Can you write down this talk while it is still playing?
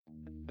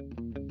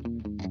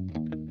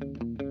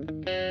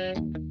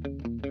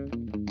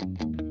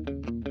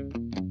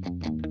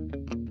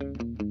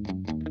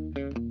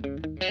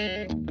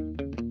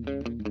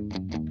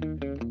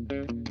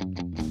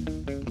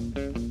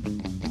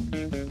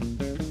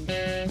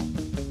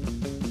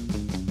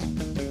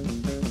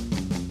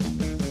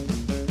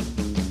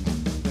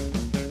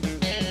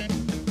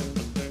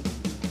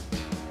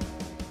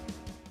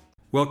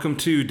Welcome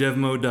to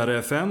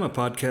DevMode.fm, a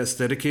podcast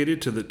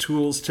dedicated to the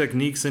tools,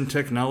 techniques, and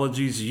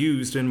technologies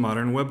used in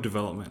modern web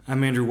development.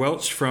 I'm Andrew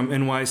Welch from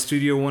NY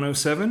Studio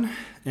 107,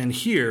 and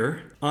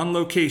here, on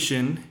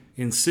location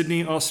in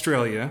Sydney,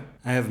 Australia,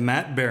 I have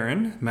Matt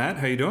Barron. Matt,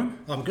 how you doing?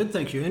 I'm good,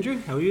 thank you, Andrew.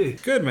 How are you?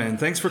 Good, man.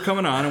 Thanks for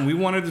coming on. And we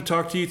wanted to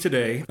talk to you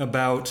today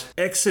about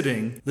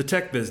exiting the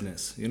tech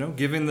business. You know,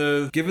 giving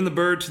the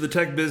bird to the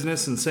tech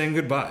business and saying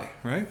goodbye,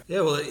 right? Yeah,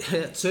 well,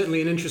 it's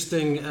certainly an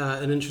interesting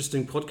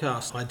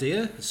podcast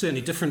idea. It's certainly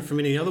different from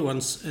any other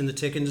ones in the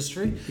tech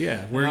industry.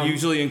 Yeah, we're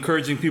usually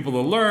encouraging people to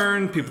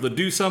learn, people to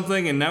do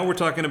something, and now we're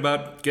talking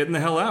about getting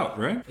the hell out,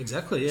 right?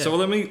 Exactly. Yeah. So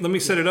let me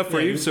set it up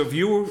for you. So if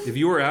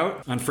you were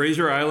out on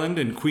Fraser Island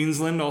in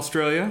Queensland,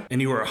 Australia, and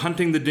you were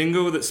hunting the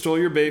dingo that stole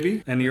your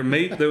baby, and your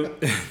mate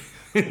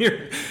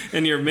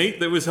your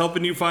mate that was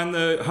helping you hunt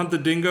the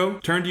dingo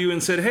turned to you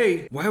and said,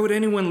 "Hey, why would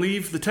anyone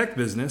leave the tech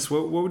business?"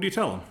 What would you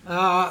tell them?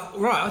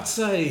 Right, I'd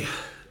say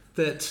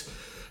that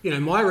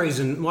my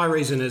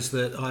reason is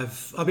that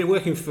I've been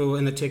working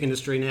in the tech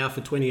industry now for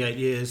 28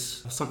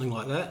 years, something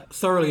like that.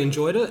 Thoroughly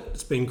enjoyed it.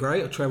 It's been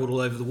great. I've traveled all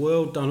over the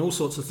world, done all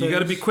sorts of things. You got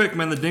to be quick,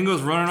 man. The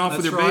dingo's running off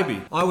with your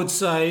baby. I would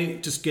say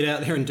just get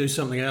out there and do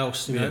something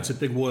else. It's a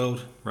big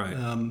world. Right.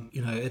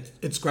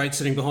 It's great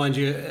sitting behind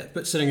you,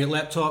 but sitting at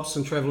laptops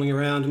and traveling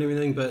around and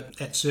everything. But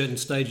at a certain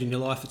stage in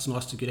your life, it's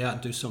nice to get out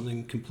and do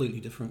something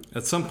completely different.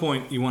 At some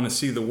point, you want to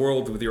see the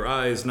world with your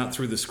eyes, not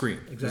through the screen.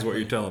 Exactly. Is what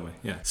you're telling me.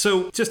 Yeah.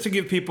 So just to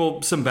give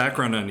people some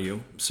background on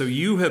you, so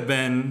you have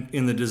been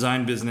in the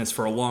design business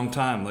for a long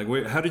time.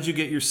 Like, how did you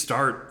get your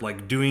start,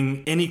 like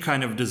doing any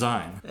kind of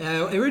design?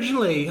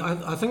 Originally,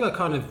 I think I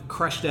kind of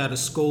crashed out of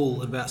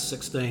school at about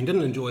 16.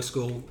 Didn't enjoy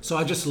school, so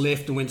I just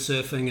left and went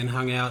surfing and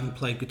hung out and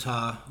played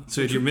guitar.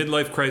 So you had your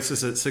midlife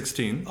crisis at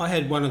 16. I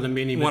had one of the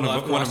many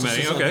midlife crises. One of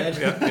many. Okay,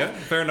 yeah,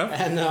 fair enough.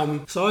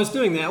 And so I was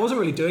doing that. I wasn't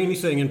really doing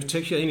anything in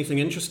particular, anything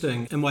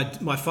interesting. And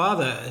my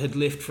father had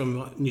left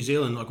from New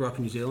Zealand. I grew up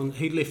in New Zealand.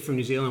 He left from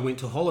New Zealand, went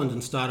to Holland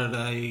and started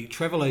a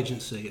travel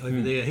agency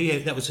over there.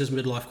 That was his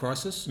midlife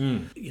crisis.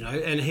 And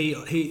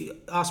he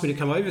asked me to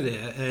come over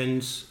there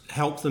and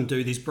help them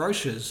do these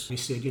brochures. He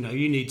said, you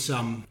need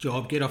some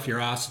job, get off your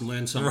ass and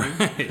learn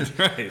something.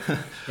 Right.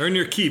 Earn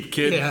your keep,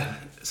 kid. Yeah.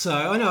 So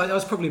I know I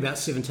was probably about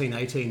 17,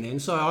 18 then.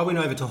 So I went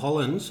over to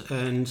Holland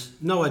and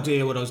no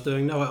idea what I was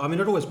doing.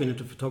 I'd always been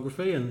into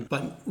photography,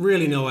 but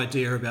really no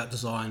idea about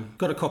design.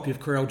 Got a copy of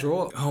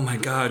CorelDRAW. Oh my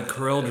God,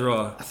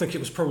 CorelDRAW. I think it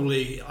was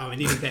probably,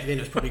 even back then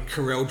it was probably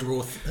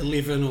CorelDRAW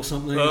 11 or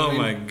something. Oh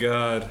my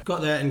God.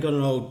 Got that and got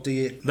an old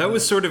DX. That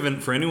was sort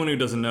of, for anyone who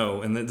doesn't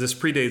know, and this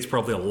predates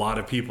probably a lot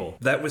of people,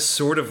 that was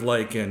sort of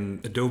like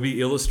an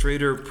Adobe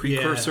Illustrator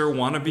precursor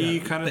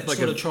wannabe kind of. That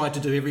sort of tried to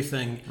do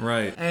everything.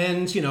 Right.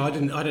 And, I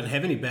didn't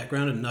have any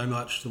background, I didn't know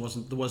much. There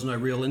was no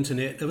real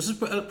internet. It was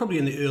probably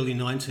in the early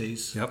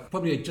 90s. Yep.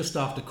 Probably just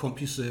after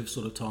CompuServe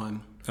sort of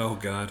time. Oh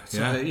God.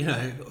 Yeah.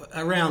 So,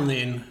 around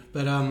then.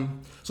 But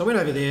so I went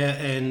over there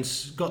and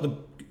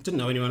didn't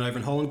know anyone over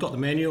in Holland, got the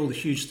manual, the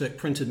huge thick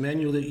printed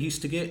manual that you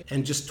used to get,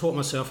 and just taught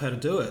myself how to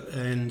do it.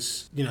 And,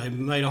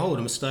 made a whole lot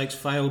of mistakes,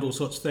 failed all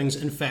sorts of things.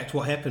 In fact,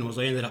 what happened was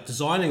I ended up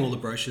designing all the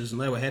brochures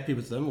and they were happy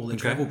with them, all the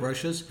travel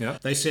brochures. Yeah.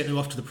 They sent them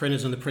off to the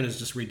printers and the printers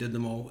just redid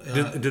them all.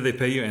 Did they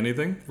pay you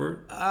anything for it?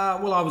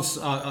 Well, I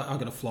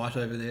got a flight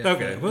over there.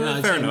 Okay,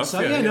 fair enough. So,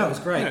 it was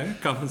great. Yeah,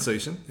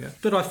 compensation, yeah.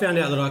 But I found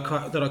out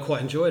that I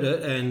quite enjoyed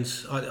it, and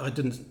I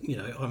didn't,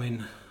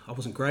 I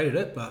wasn't great at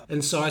it,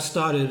 and so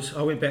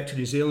I went back to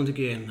New Zealand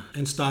again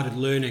and started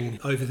learning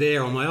over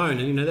there on my own.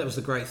 And, that was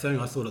the great thing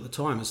I thought at the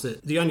time, is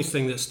that the only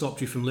thing that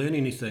stopped you from learning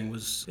anything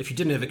was if you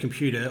didn't have a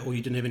computer or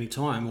you didn't have any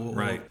time.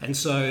 Right. And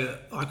so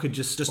I could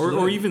just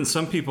or even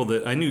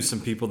I knew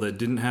some people that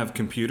didn't have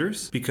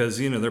computers because,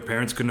 their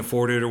parents couldn't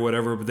afford it or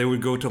whatever, but they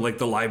would go to like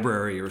the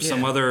library or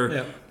some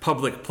other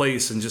public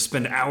place and just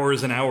spend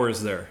hours and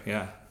hours there.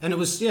 Yeah. And it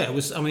was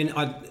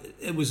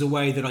a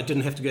way that I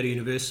didn't have to go to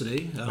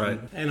university. Right.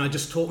 And I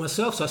just taught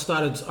myself. So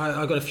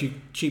I got a few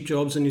cheap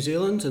jobs in New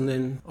Zealand, and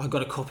then I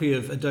got a copy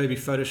of Adobe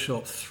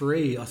Photoshop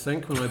 3, I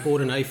think, when I bought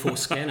an A4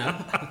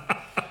 scanner.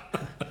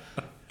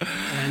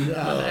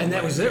 And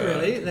that was it,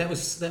 really. That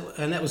was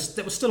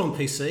still on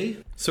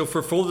PC. So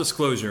for full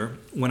disclosure,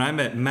 when I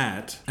met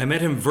Matt, I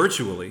met him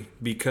virtually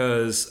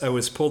because I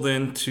was pulled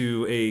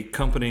into a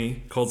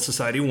company called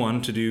Society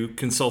One to do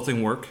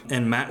consulting work,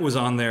 and Matt was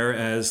on there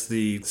as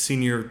the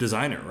senior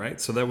designer,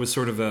 right? So that was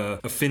sort of a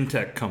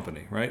fintech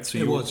company, right? So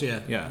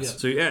yeah.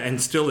 So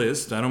and still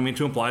is. I don't mean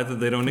to imply that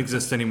they don't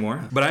exist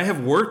anymore, but I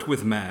have worked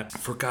with Matt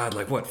for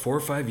 4 or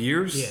 5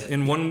 years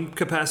in one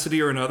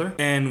capacity or another,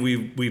 and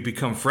we've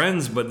become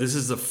friends. But this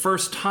is the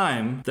first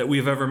time that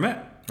we've ever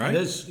met. Right?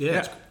 It is,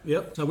 yeah.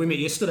 Yep. So we met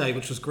yesterday,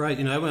 which was great,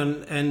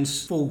 and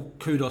full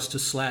kudos to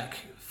Slack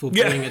for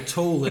being a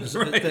tool that, is,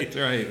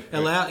 right.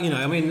 allow, you know,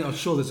 I mean, I'm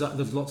sure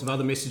there's lots of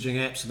other messaging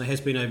apps, and there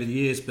has been over the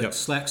years, but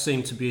Slack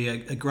seemed to be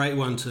a great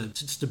one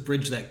to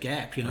bridge that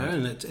gap, you know,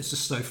 and it's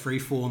just so free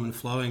form and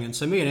flowing. And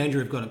so me and Andrew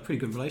have got a pretty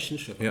good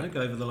relationship, I think,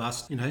 over the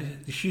last, you know,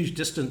 a huge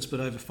distance, but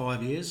over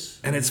 5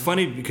 years. And it's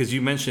funny because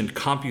you mentioned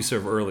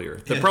CompuServe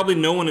earlier that probably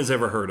no one has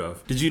ever heard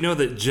of. Did you know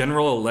that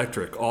General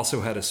Electric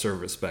also had a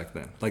service back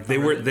then? Like they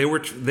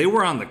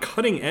were on the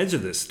cutting edge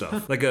of this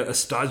stuff. Like a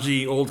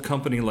stodgy old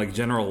company like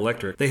General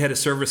Electric, they had a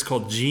service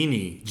called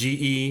Genie,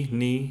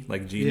 Genie,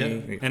 like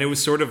Genie, and it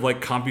was sort of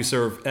like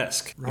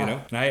CompuServe-esque, you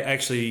know. And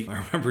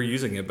I remember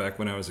using it back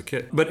when I was a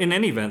kid. But in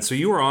any event, so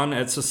you were on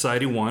at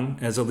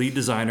SocietyOne as a lead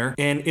designer,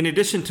 and in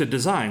addition to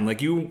design,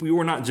 like you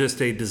were not just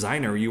a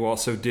designer, you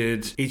also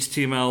did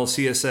HTML,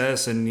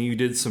 CSS, and you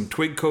did some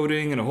Twig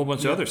coding and a whole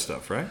bunch of other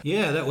stuff, right?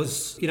 Yeah, that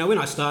was, you know, when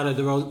I started,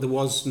 there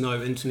was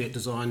no internet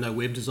design, no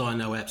web design,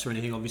 no apps or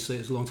anything, obviously. It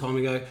was a long time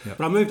ago. Yep.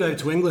 But I moved over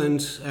to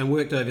England and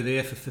worked over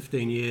there for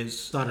 15 years,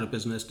 started a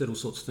business, did all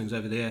sorts of things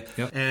over there.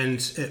 Yep.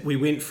 And we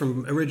went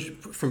from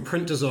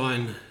print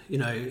design, you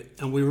know,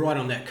 and we were right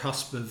on that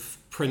cusp of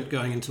print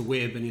going into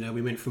web, and, you know,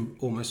 we went from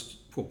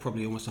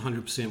probably almost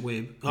 100%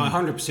 web,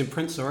 100%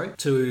 print,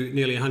 to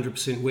nearly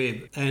 100%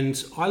 web.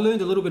 And I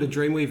learned a little bit of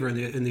Dreamweaver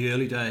in the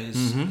early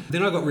days.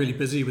 Then I got really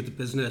busy with the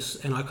business,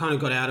 and I kind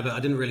of got out of it. I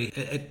didn't really,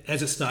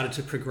 as it started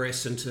to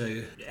progress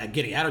into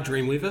getting out of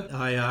Dreamweaver,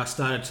 I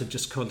started to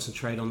just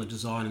concentrate on the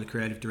design and the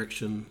creative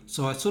direction.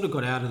 So I sort of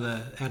got out of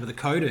the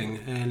coding,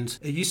 and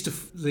it used to,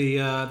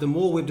 the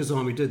more web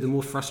design we did, the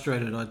more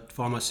frustrated I'd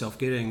find myself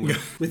getting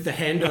with the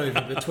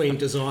handover between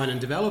design and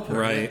developer.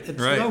 It's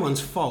no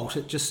one's fault.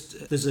 It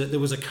just,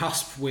 there was a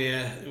cusp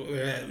where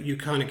you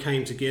kind of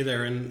came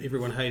together and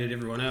everyone hated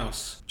everyone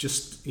else.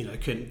 Just, you know,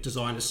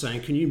 designers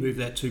saying, can you move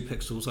that 2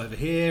 pixels over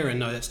here? And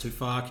no, that's too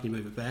far. Can you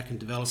move it back? And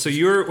developers. So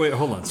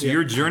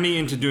your journey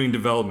into doing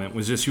development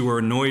was just you were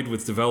annoyed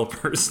with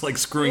developers like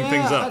screwing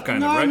things up,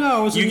 right?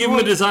 No, you give them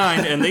a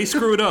design and they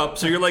screw it up.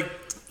 So you're like,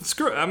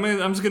 screw it. I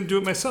mean, I'm just going to do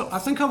it myself. I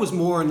think I was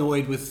more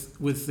annoyed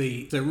with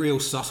the real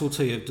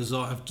subtlety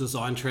of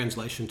design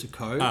translation to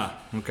code.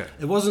 Okay.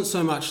 It wasn't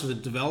so much the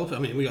developer. I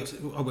mean,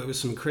 I worked with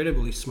some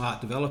incredibly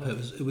smart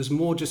developers. It was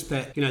more just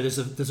that, you know, there's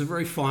a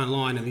very fine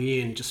line in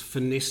the end, just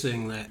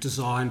finessing that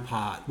design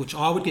part, which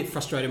I would get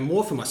frustrated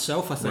more for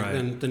myself, I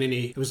think, than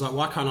any. It was like,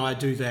 why can't I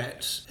do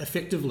that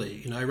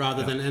effectively? You know,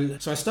 rather than.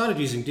 And so I started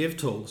using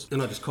DevTools,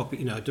 and I just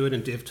do it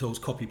in DevTools,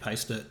 copy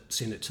paste it,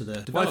 send it to the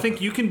developer. Well, I think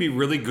you can be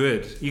really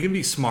good. You can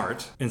be smart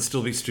and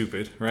still be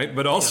stupid, right?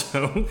 But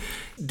also,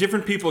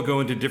 different people go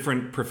into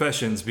different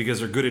professions because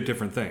they're good at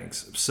different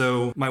things.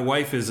 So my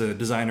wife is a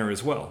designer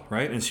as well,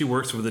 right? And she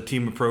works with a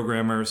team of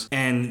programmers,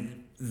 and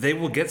they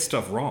will get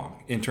stuff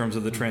wrong in terms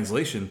of the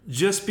translation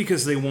just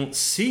because they won't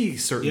see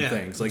certain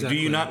things. Like, do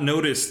you not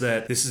notice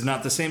that this is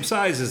not the same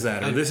size as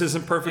that, or this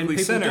isn't perfectly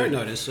centered? And people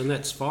don't notice, and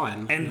that's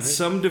fine. And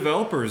some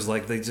developers,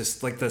 like, they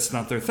just, like, that's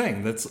not their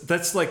thing.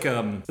 That's like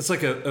an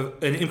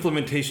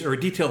implementation or a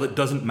detail that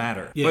doesn't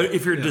matter. Yeah. But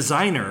if you're a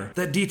designer,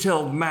 that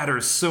detail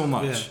matters so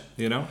much,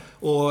 you know?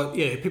 Or,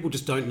 people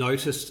just don't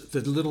notice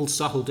the little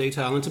subtle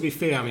detail. And to be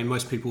fair, I mean,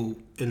 most people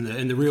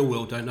in the real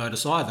world don't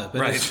notice either.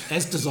 But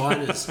as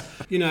designers,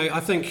 you know, I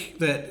think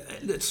that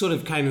it sort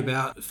of came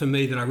about for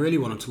me that I really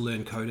wanted to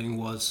learn coding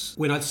was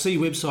when I'd see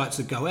websites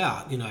that go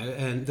out, you know,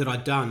 and that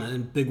I'd done,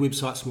 and big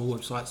websites, small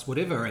websites,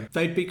 whatever, and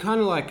they'd be kind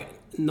of like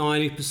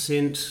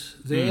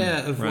 90%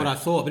 there of what I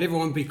thought, but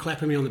everyone would be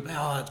clapping me on the back.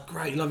 Oh, it's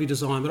great, love your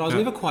design. But I was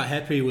never quite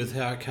happy with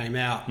how it came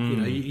out. You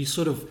know, you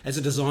sort of, as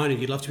a designer,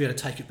 you'd love to be able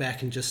to take it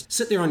back and just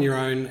sit there on your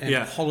own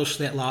and polish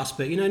that last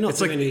bit. You know,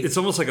 it's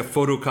almost like a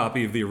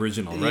photocopy of the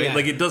original, right? Yeah,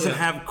 like it doesn't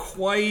have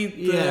quite.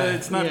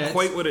 It's not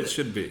quite what it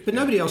should be. But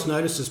nobody else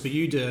notices, but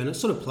you do, and it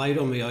sort of played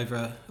on me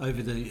over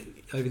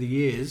the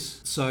years.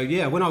 So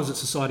when I was at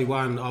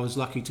SocietyOne, I was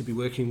lucky to be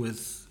working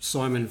with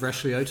Simon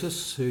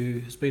Vrashliotis, who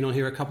has been on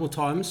here a couple of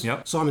times.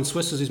 Yep. Simon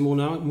Swiss is more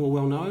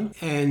well known.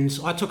 And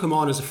I took him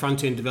on as a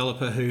front-end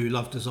developer who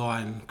loved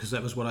design, because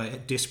that was what I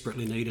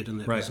desperately needed in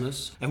that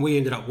business. And we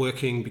ended up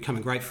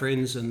becoming great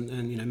friends.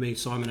 And you know, me,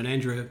 Simon and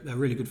Andrew are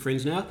really good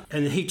friends now.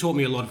 And he taught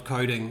me a lot of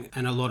coding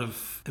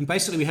and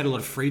basically we had a lot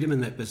of freedom in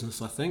that business,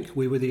 I think.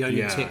 We were the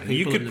only tech people.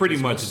 You could pretty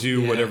much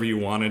do whatever you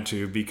wanted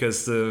to,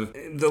 because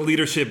the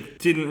leadership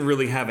didn't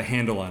really have a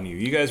handle on you.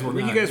 You guys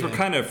were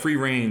kind of free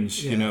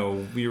range, you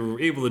know, you were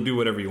able to do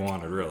whatever you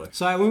wanted, really.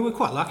 So we were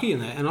quite lucky in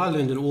that, and I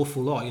learned an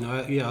awful lot. You know,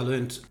 I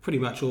learned pretty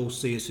much all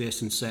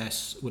CSS and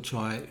Sass, which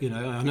I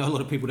know a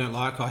lot of people don't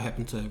like. I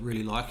happen to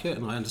really like it,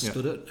 and I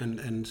understood it.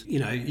 And you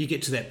know, you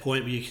get to that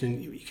point where you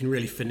can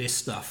really finesse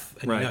stuff,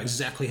 and you know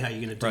exactly how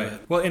you're going to do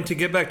it. Well, and to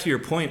get back to your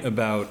point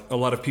about a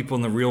lot of people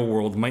in the real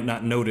world might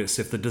not notice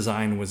if the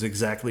design was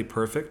exactly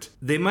perfect.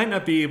 They might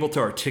not be able to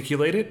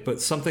articulate it,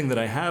 but something that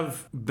I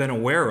have been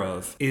aware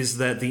of is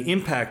that the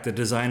impact the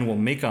design will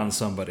make on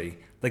somebody,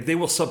 like they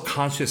will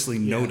subconsciously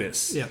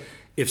notice. Yeah.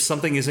 if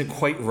something isn't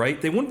quite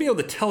right, they wouldn't be able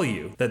to tell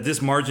you that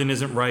this margin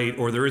isn't right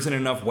or there isn't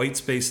enough white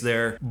space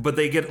there, but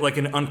they get like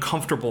an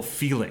uncomfortable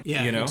feeling.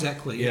 Yeah, you know?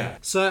 exactly. Yeah.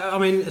 So I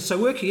mean,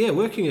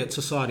 working at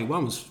Society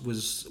One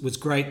was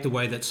great. The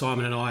way that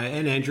Simon and I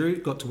and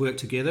Andrew got to work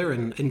together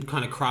and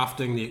kind of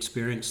crafting the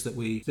experience that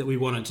we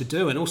wanted to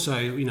do, and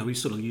also we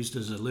sort of used it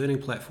as a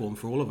learning platform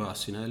for all of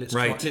us.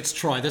 Let's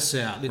try this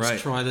out.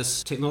 Let's try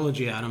this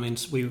technology out. I mean,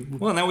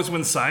 and that was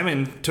when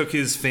Simon took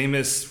his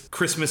famous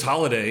Christmas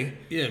holiday,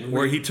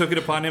 where he took it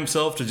upon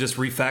himself to just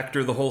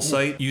refactor the whole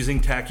site using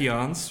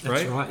tachyons.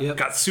 That's right. Yep.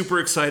 Got super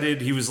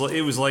excited. It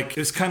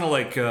was kind of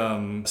like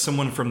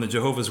someone from the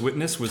Jehovah's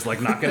Witness was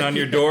like knocking on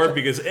your door,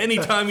 because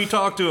anytime you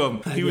talk to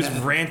him, he was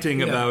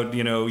ranting about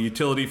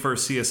utility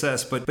first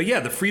CSS. But yeah,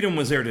 the freedom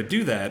was there to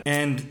do that.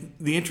 And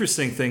the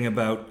interesting thing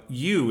about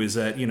you is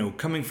that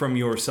coming from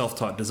your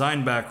self-taught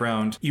design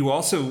background, you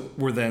also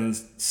were then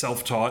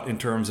self-taught in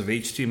terms of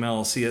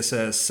HTML,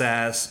 CSS,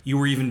 SAS. You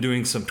were even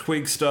doing some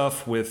Twig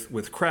stuff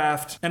with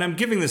Craft. And I'm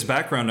giving this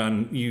background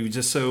on you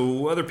just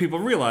so other people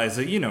realize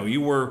that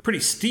you were pretty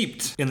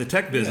steeped in the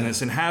tech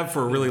business and have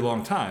for a really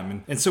long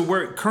time. And so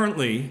we're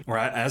currently, or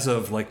as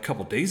of like a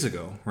couple days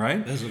ago,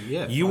 right?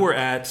 You were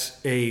at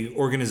a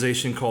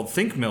organization called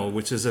ThinkMill,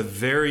 which is a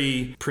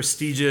very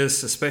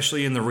prestigious,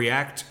 especially in the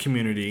React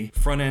community,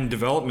 front-end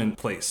development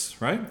place,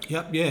 right?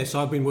 Yep, yeah.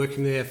 So I've been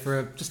working there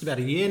for just about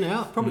a year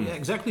now, probably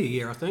exactly a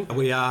year, I think.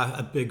 We are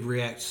a big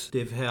React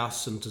dev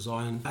house and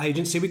design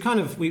agency. We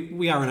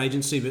are an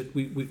agency, but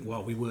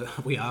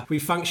we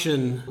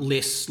function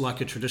less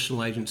like a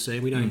traditional agency.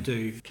 We don't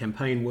do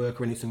campaign work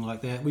or anything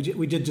like that.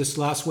 We did just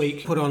last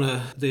week put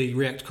on the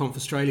React Conf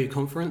Australia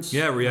conference.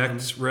 Yeah,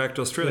 React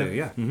Australia.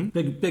 Yeah.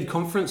 Mm-hmm. Big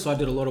conference. I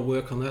did a lot of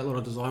work on that, a lot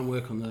of design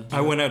work on the.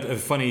 I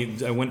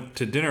went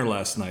to dinner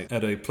last night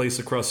at a place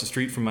across the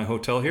street from my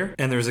hotel here,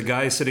 and there's a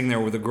guy sitting there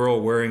with a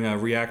girl wearing a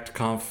React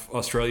Conf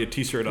Australia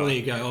t-shirt on. There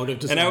you go. I would have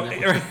just.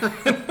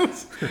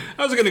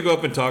 I was going to go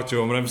up and talk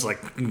to him, and I'm just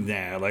like,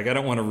 nah, like I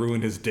don't want to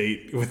ruin his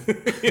date. With,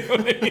 you know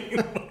what I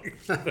mean?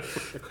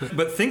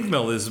 But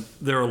ThinkMill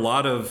there are a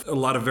lot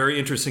of very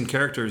interesting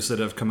characters that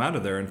have come out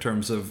of there in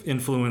terms of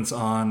influence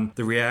on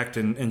the React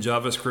and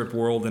JavaScript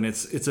world, and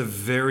it's a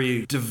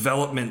very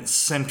development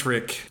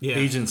centric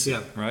agency,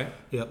 right?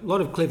 Yeah, a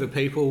lot of clever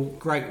people.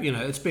 Great,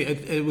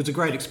 it was a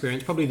great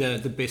experience. Probably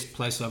the best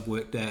place I've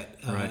worked at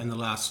in the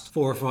last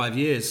 4 or 5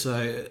 years.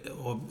 So,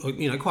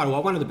 quite a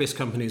while. One of the best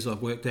companies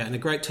I've worked at, and a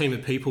great team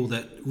of people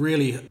that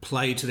really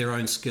play to their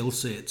own skill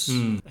sets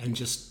and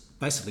just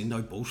basically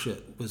no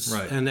bullshit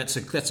and that's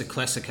a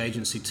classic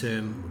agency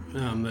term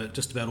that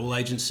just about all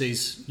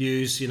agencies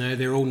use.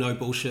 They're all no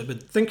bullshit,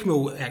 but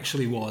ThinkMill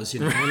actually was.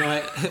 And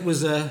it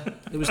was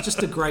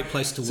just a great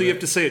place to work. So you have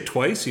to say it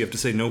twice. You have to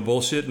say no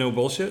bullshit,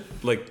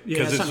 like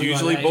because it's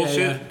usually like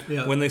bullshit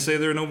when they say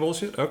they're no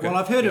bullshit. Okay. Well,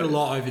 I've heard it a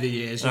lot over the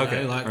years.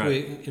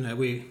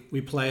 We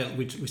play it,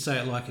 we say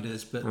it like it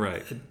is, but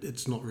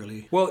it's not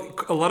really. Well,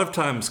 a lot of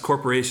times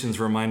corporations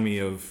remind me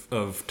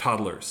of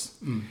toddlers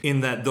in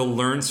that they'll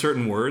learn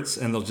certain words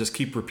and they'll just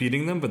keep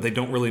repeating them, but they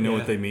don't really know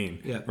what they mean.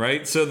 Yeah.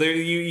 Right? So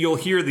you'll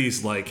hear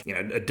these like,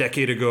 a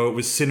decade ago it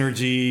was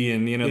synergy,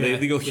 and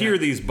you'll hear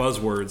these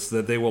buzzwords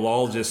that they will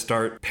all just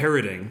start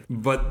parroting,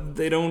 but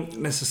they don't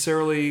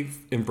necessarily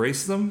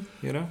embrace them,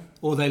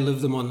 Or they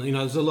live them on,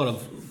 there's a lot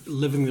of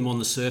living them on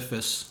the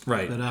surface.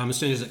 Right. But as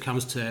soon as it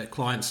comes to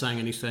clients saying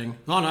anything,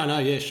 no,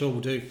 yeah, sure,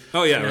 we'll do.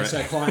 Oh, yeah, right.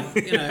 So client,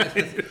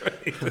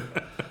 Right.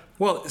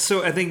 Well,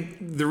 so I think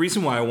the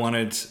reason why I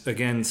wanted,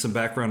 again, some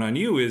background on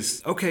you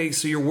is, okay,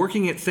 so you're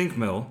working at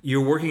ThinkMill.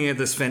 You're working at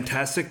this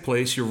fantastic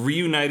place. You're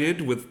reunited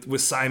with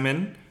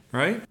Simon,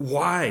 right?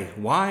 Why?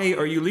 Why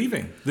are you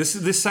leaving?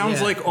 This sounds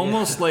like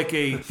almost like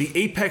the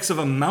apex of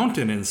a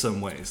mountain in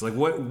some ways. Like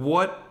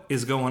what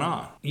is going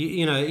on?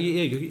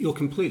 You're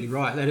completely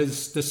right.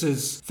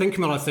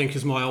 ThinkMill, I think,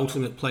 is my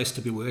ultimate place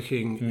to be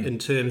working in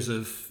terms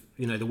of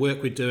the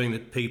work we're doing, the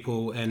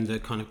people, and the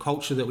kind of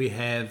culture that we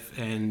have.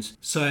 And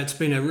so it's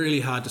been a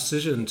really hard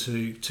decision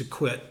to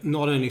quit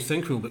not only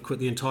ThinkMill, but quit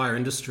the entire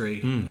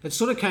industry. It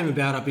sort of came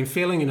about, I've been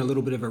feeling in a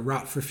little bit of a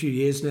rut for a few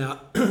years now.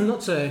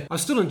 I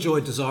still enjoy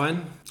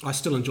design. I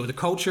still enjoy the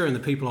culture and the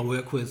people I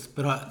work with,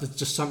 but there's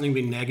just something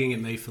been nagging at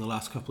me for the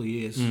last couple of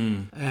years.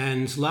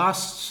 And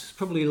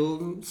probably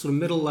sort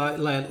of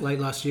late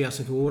last year, I was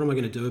thinking, well, what am I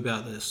going to do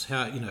about this?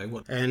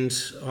 What? And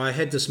I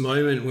had this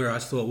moment where I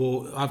thought,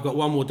 well, I've got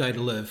one more day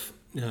to live,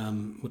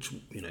 which,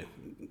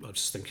 I was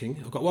just thinking,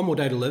 I've got one more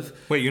day to live.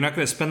 Wait, you're not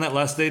going to spend that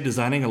last day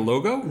designing a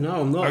logo?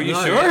 No, I'm not. Are you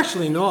sure?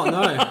 Actually not,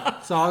 no.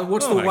 So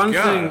what's the one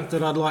thing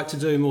that I'd like to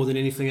do more than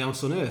anything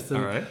else on earth? And,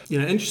 all right.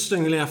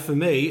 Interestingly enough for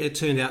me, it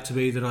turned out to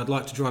be that I'd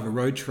like to drive a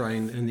road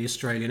train in the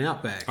Australian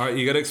outback. All right,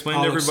 you got to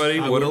explain to everybody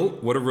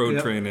what a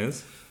road train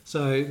is.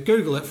 So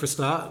Google it for a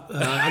start.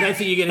 I don't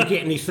think you're going to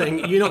get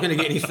anything. You're not going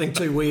to get anything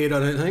too weird, I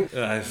don't think.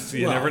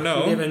 You never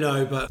know. You never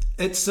know, but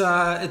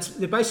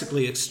they're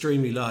basically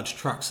extremely large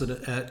trucks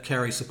that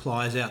carry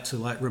supplies out to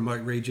like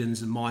remote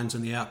regions and mines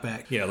in the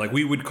outback. Yeah, like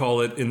we would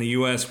call it in the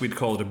US, we'd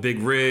call it a big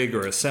rig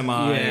or a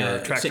semi or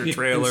a tractor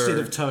trailer. Instead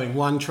of towing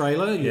one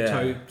trailer, you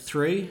tow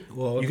 3.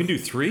 Or you can do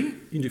 3? You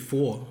can do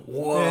 4.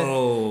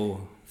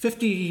 Whoa.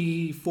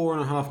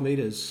 54.5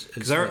 meters.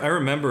 Because I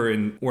remember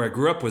where I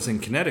grew up was in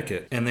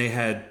Connecticut, and they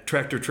had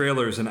tractor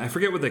trailers, and I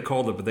forget what they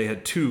called it, but they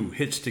had 2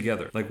 hitched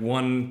together, like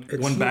one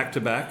back to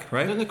back,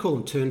 right? Don't they call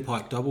them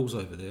turnpike doubles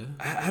over there?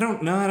 I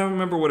don't know. I don't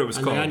remember what it was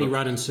called. They only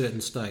run in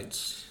certain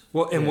states.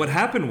 Well, and what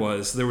happened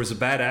was there was a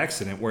bad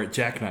accident where it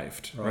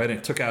jackknifed, right? And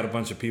it took out a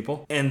bunch of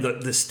people, and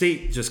the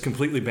state just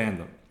completely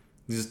banned them.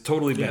 Just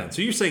totally banned. Yeah.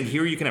 So you're saying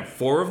here you can have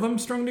 4 of them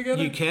strung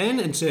together? You can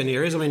in certain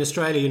areas. I mean,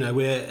 Australia,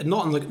 we're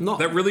not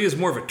That really is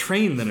more of a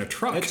train than a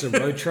truck. It's a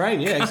road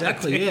train, yeah,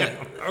 exactly, yeah.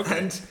 Okay.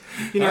 And,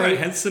 all right,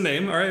 hence the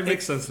name. All right, it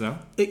makes sense now.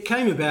 It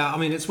came about. I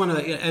mean, it's one of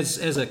the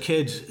as a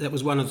kid, that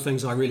was one of the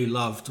things I really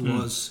loved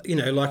was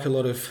like a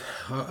lot of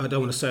I don't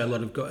want to say a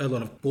lot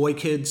of boy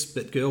kids,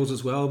 but girls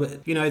as well.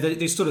 But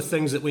these sort of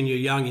things that when you're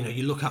young,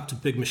 you look up to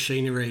big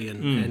machinery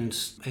and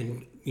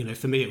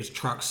for me it was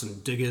trucks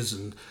and diggers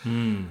and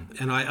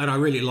I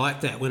really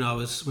liked that when I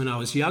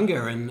was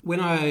younger, and when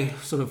I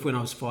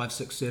was 5,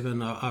 6,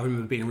 7, I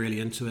remember being really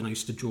into it, and I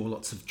used to draw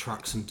lots of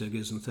trucks and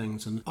diggers and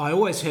things, and I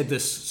always had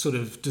this sort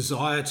of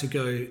desire to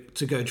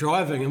go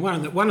driving, and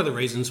one of the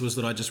reasons was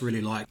that I just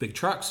really liked big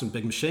trucks and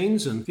big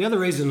machines, and the other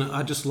reason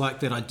I just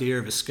liked that idea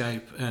of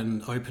escape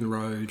and open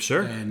road.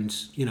 Sure. And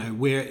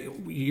where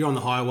you're on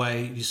the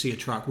highway, you see a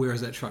truck, where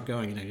is that truck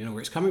going? You know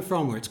where it's coming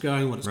from, where it's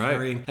going, what it's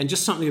carrying, and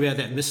just something about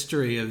that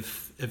mystery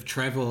of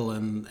travel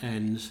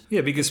and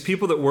yeah, because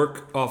people that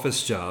work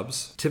office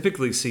jobs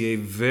typically see a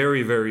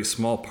very, very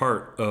small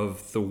part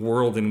of the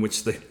world in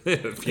which they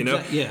live,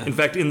 Yeah. In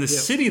fact, in the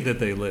city that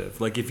they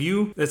live, like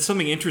that's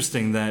something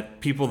interesting,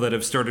 that people that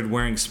have started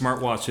wearing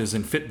smartwatches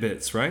and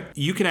Fitbits, right?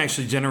 You can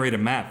actually generate a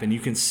map and you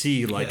can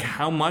see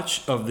how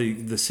much of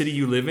the city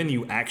you live in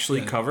you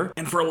actually cover.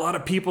 And for a lot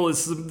of people,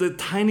 it's the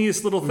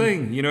tiniest little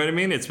thing, you know what I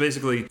mean? It's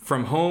basically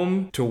from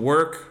home to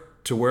work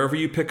to wherever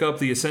you pick up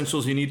the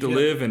essentials you need to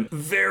live, and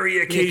very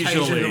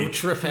occasionally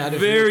trip out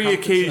of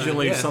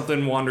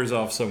something wanders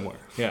off somewhere.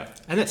 Yeah,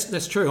 and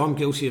that's true. I'm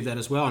guilty of that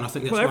as well, and I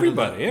think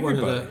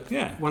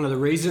that's one of the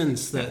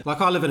reasons that, like,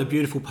 I live in a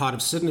beautiful part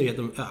of Sydney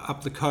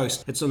up the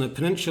coast. It's on the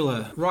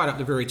peninsula, right up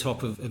the very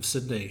top of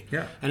Sydney.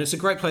 Yeah, and it's a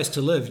great place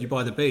to live. You're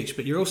by the beach,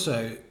 but you're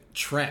also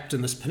trapped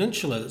in this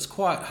peninsula that's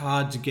quite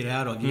hard to get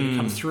out of. You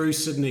come through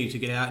Sydney to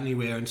get out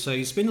anywhere, and so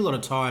you spend a lot of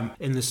time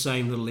in the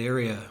same little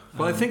area.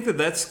 Well, I think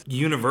that's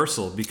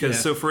universal because,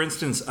 so for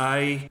instance,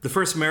 the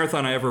first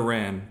marathon I ever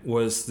ran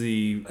was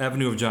the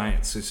Avenue of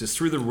Giants. It's just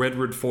through the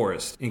redwood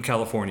forest in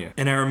California.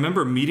 And I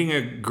remember meeting a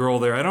girl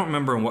there. I don't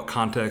remember in what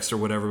context or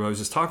whatever, but I was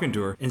just talking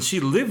to her, and she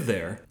lived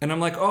there. And I'm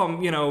like,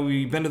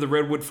 you've been to the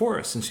redwood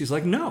forest? And she's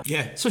like, no.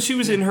 Yeah. So she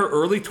was in her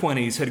early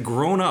 20s, had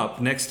grown up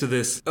next to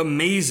this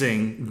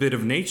amazing bit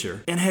of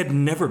nature, and had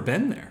never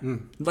been there.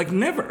 Like,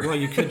 never. Well,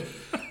 you could...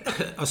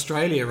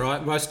 Australia,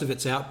 right? Most of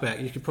it's outback.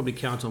 You could probably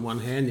count on one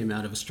hand the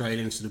amount of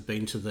Australians that have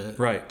been to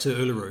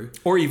Uluru,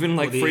 or even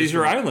like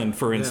Fraser Island,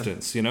 for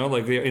instance.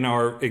 Like in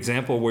our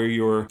example where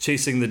you're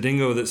chasing the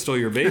dingo that stole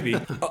your baby.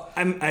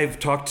 I've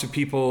talked to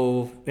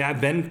people.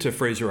 I've been to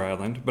Fraser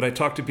Island, but I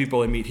talk to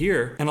people I meet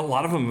here, and a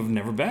lot of them have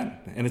never been,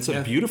 and it's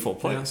a beautiful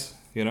place.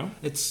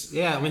 It's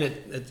I mean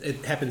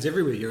it happens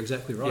everywhere. You're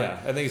exactly right. Yeah,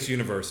 I think it's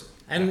universal.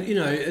 And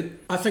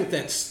I think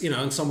that's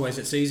in some ways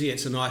it's easy.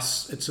 It's a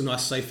nice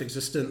safe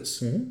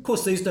existence. Of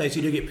course, these days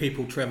you do get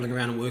people traveling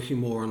around and working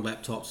more on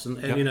laptops, and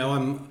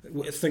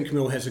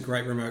ThinkMill has a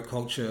great remote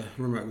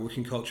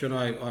working culture, and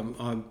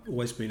I've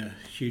always been a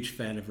huge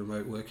fan of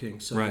remote working.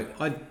 So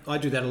I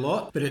do that a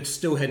lot, but it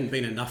still hadn't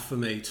been enough for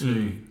me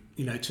to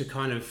to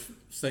kind of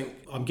think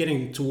I'm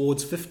getting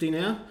towards 50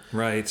 now,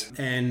 right?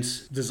 And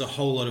there's a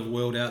whole lot of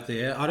world out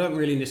there. I don't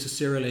really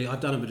necessarily.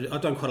 I've done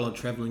quite a lot of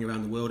traveling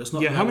around the world. It's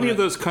not. Yeah, how many of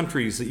those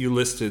countries that you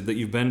listed that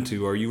you've been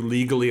to are you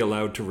legally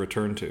allowed to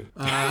return to?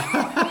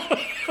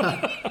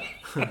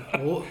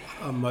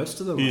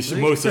 Most of them.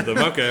 Most of them.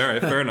 Okay, all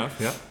right, fair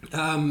enough.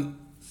 Yeah.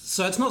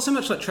 So it's not so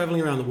much like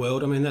traveling around the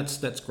world. I mean,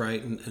 that's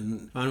great,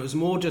 and it was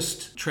more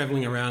just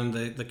traveling around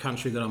the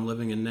country that I'm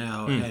living in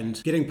now,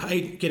 and getting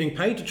paid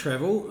to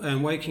travel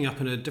and waking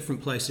up in a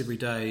different place every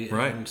day.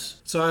 Right. And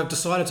so I've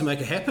decided to make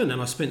it happen,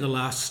 and I spent the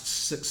last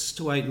 6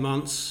 to 8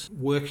 months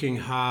working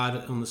hard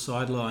on the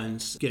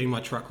sidelines, getting my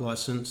truck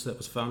license. That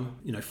was fun.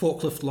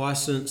 Forklift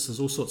license.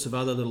 There's all sorts of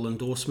other little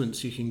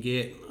endorsements you can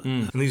get.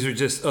 And these are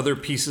just other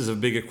pieces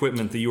of big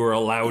equipment that you are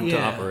allowed to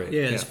operate.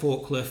 Yeah, there's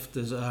forklift.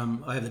 There's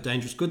I have the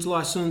dangerous goods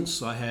license.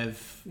 license. I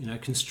have,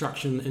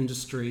 construction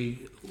industry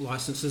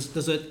licenses.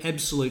 There's an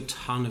absolute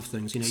ton of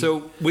things.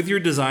 So with your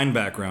design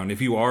background,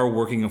 if you are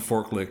working a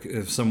forklift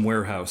of some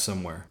warehouse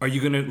somewhere, are you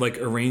going to like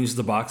arrange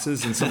the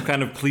boxes in some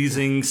kind of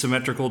pleasing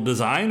symmetrical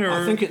design? Or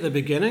I think at the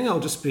beginning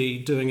I'll just be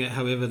doing it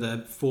however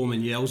the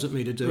foreman yells at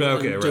me to do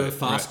it, and do it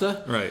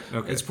faster. Right.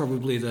 Okay. It's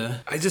probably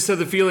I just had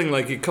the feeling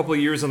like a couple of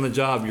years on the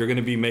job, you're going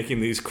to be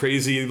making these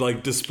crazy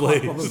like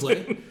displays.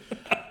 Probably.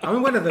 I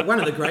mean, one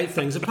of the great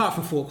things, apart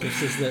from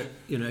forklifts, is that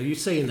you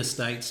see in the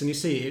States, and you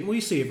see it. Well,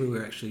 you see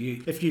everywhere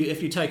actually. If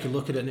you take a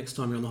look at it next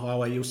time you're on the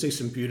highway, you'll see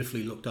some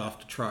beautifully looked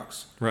after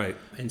trucks, right,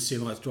 and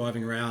semis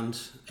driving around.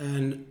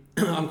 And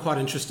I'm quite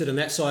interested in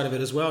that side of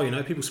it as well.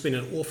 People spend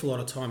an awful lot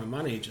of time and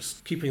money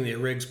just keeping their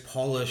rigs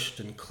polished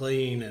and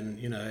clean,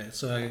 and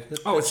so.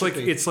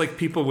 It's like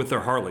people with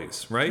their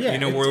Harleys, right? Yeah,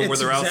 where they're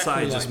exactly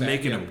outside like just that,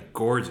 making them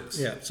gorgeous.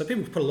 Yeah, so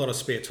people put a lot of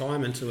spare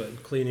time into it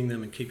and cleaning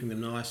them and keeping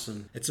them nice,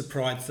 and it's a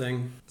pride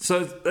thing.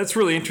 So that's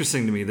really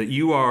interesting to me that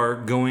you are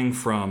going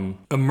from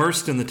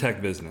immersed in the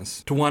tech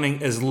business to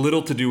wanting as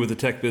little to do with the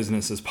tech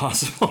business as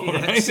possible.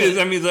 Yeah, right?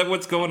 Is that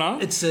what's going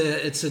on? It's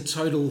a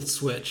total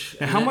switch.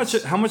 And how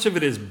much of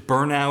it is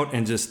burnout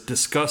and just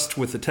disgust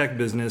with the tech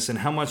business, and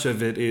how much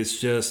of it is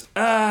just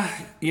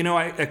I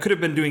could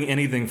have been doing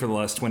anything for the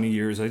last 20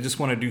 years. I just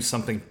want to do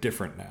something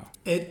different now.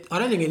 I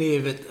don't think any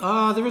of it.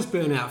 There is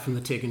burnout from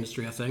the tech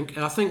industry. I think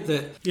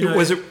that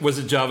was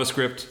it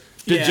JavaScript?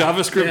 Did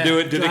JavaScript do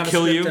it? Did JavaScript it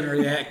kill you? And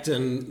React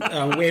and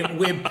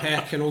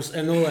Webpack and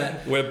all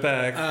that.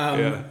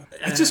 Webpack.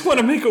 I just want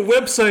to make a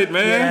website,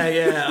 man.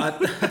 Yeah.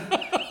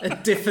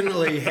 It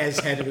definitely has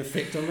had an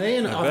effect on me,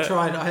 and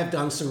I have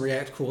done some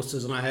React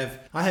courses, and I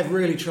have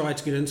really tried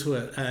to get into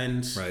it,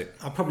 and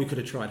I probably could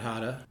have tried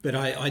harder, but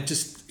I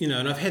just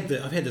and I've had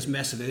this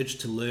massive urge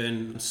to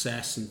learn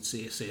Sass and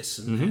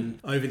CSS and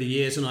over the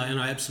years, and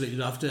I absolutely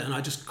loved it, and I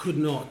just could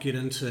not get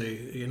into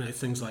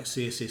things like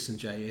CSS and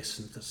JS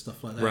and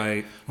stuff like that.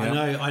 Right.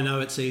 I know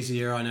it's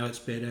easier. I know it's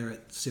better.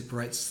 It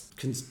separates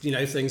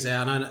things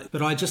out,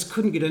 but I just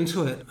couldn't get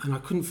into it, and I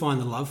couldn't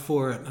find the love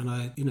for it, and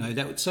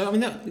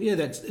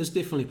that's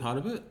definitely part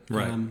of it.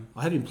 Right.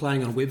 I have been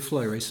playing on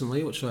Webflow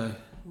recently, which I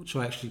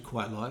actually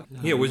quite like.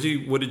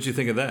 What did you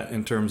think of that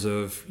in terms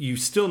of you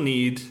still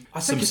need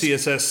some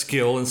CSS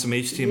skill and some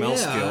HTML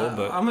skill?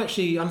 But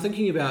I'm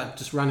thinking about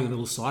just running a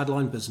little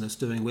sideline business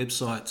doing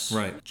websites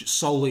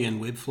solely in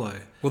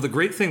Webflow. Well, the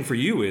great thing for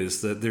you is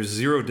that there's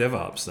zero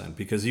DevOps then,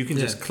 because you can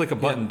just click a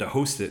button to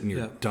host it and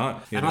you're done.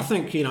 I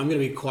think I'm going to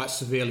be quite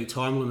severely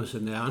time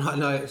limited now. And I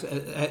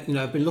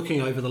know I've been looking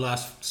over the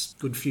last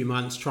good few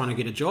months trying to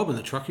get a job in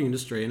the trucking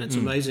industry, and it's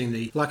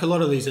amazing. Like a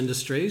lot of these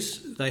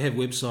industries, they have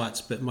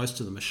websites, but most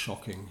of them are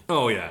shocking.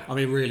 Oh yeah, I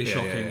mean really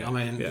shocking. Yeah. I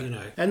mean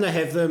and they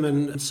have them,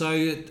 and so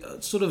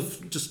it's sort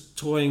of just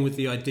toying with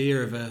the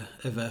idea of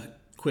a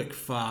quick,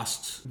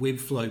 fast,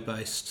 Webflow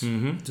based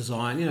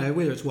design,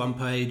 whether it's one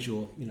page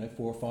or 4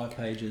 or 5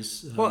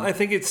 pages. Well, I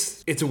think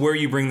it's where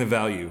you bring the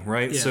value,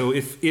 right? Yeah. So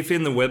if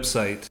in the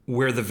website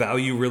where the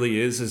value really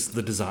is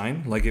the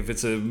design, like if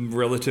it's a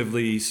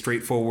relatively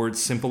straightforward,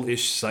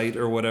 simple-ish site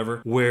or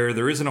whatever, where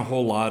there isn't a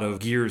whole lot of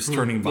gears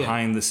turning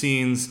behind the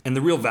scenes, and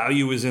the real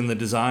value is in the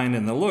design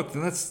and the look,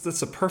 then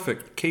that's a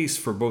perfect case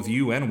for both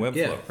you and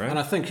Webflow, right? And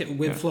I think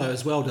Webflow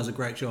as well does a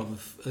great job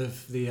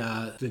of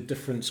the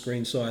different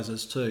screen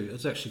sizes too.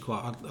 It's actually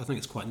I think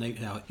it's quite neat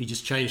how you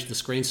just change the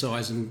screen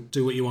size and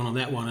do what you want on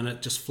that one, and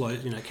it just flows,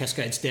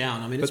 cascades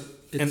down. I mean,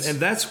 and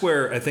that's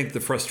where I think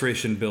the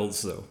frustration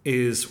builds, though,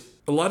 is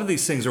a lot of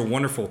these things are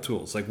wonderful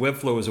tools. Like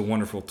Webflow is a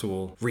wonderful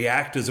tool.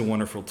 React is a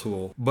wonderful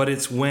tool. But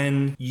it's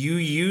when you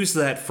use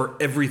that for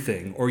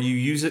everything, or you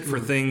use it for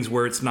things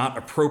where it's not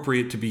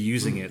appropriate to be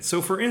using it.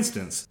 So for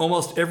instance,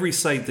 almost every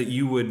site that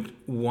you would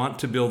want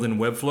to build in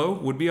Webflow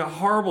would be a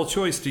horrible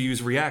choice to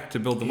use React to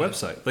build the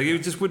website. Like it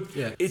just would,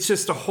 it's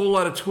just a whole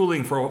lot of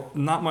tooling for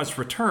not much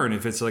return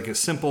if it's like a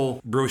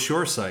simple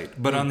brochure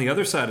site. But on the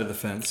other side of the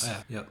fence,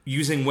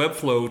 using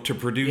Webflow to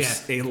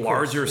produce a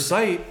larger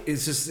site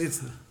is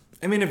just,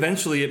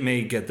 eventually it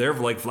may get there.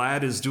 Like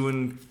Vlad is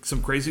doing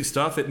some crazy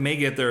stuff. It may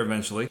get there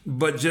eventually.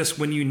 But just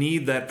when you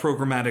need that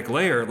programmatic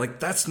layer,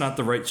 like that's not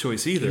the right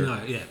choice either. No,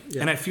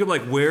 And I feel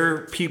like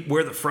where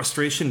the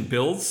frustration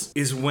builds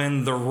is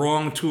when the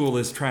wrong tool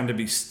is trying to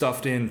be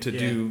stuffed in to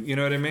do, you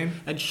know what I mean?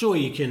 And sure,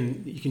 you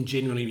can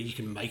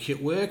make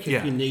it work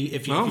if you need,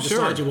 if you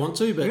decide you want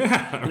to, but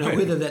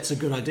whether that's a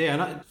good idea.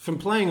 And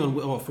from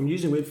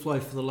using Webflow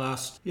for the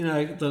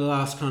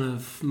last kind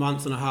of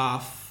month and a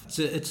half,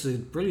 it's a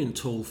brilliant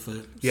tool for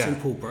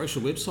simple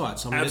brochure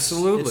websites.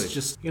 Absolutely. It's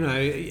just,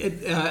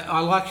 I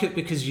like it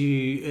because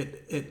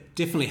it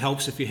definitely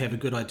helps if you have a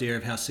good idea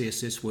of how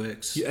CSS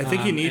works. I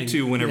think you need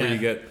to whenever you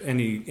get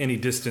any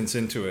distance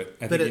into it.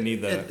 I think you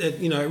need that.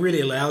 It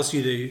really allows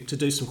you to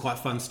do some quite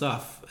fun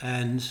stuff.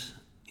 And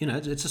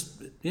it's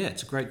just,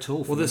 it's a great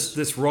tool for Well,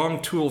 this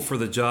wrong tool for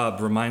the job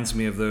reminds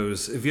me of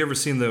those. Have you ever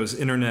seen those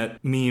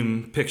internet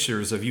meme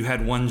pictures of you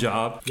had one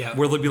job? Yeah.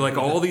 Where there'll be like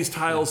all these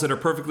tiles that are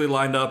perfectly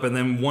lined up, and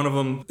then one of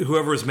them,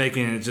 whoever is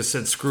making it, just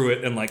said screw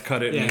it and like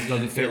cut it and it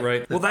doesn't fit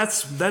right. Well,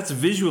 that's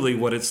visually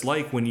what it's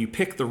like when you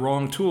pick the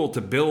wrong tool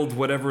to build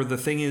whatever the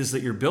thing is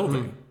that you're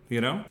building.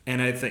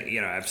 And I think,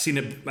 I've seen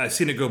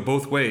it go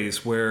both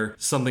ways, where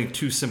something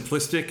too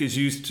simplistic is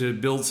used to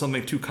build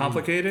something too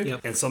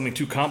complicated, and something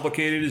too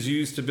complicated is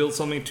used to build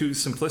something too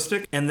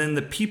simplistic. And then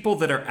the people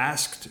that are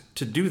asked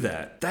to do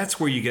that,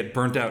 that's where you get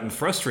burnt out and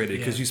frustrated,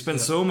 because you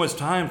spend so much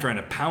time trying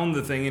to pound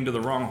the thing into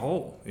the wrong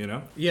hole,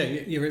 Yeah,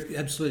 you're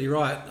absolutely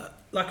right.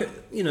 Like,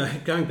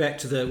 going back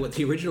to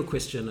the original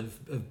question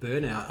of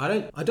burnout,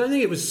 I don't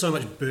think it was so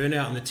much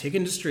burnout in the tech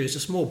industry. It's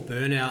just more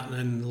burnout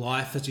in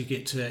life as you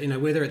get to,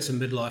 whether it's a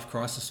midlife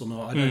crisis or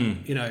not. I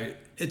don't,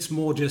 it's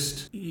more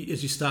just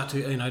as you start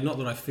to, not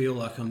that I feel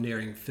like I'm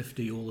nearing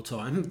 50 all the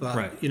time,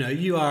 but,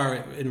 you are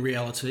in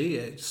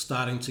reality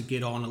starting to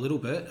get on a little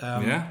bit.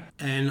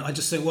 And I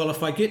just think, well,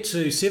 if I get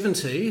to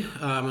 70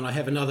 and I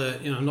have another,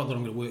 not that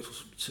I'm going to work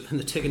in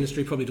the tech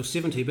industry probably till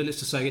 70, but let's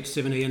just say I get to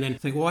 70 and then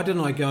think, why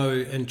didn't I go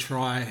and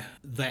try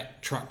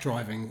that truck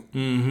driving,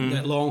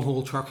 that long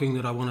haul trucking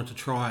that I wanted to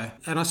try?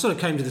 And I sort of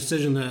came to the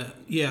decision that,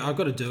 I've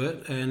got to do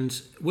it. And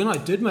when I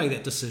did make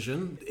that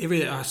decision,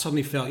 I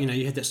suddenly felt,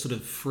 you had that sort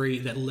of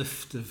that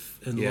lift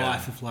in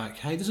life of like,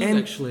 hey, this is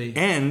actually...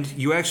 And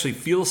you actually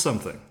feel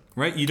something.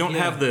 Right? You don't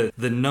have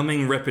the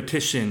numbing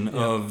repetition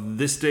of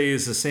this day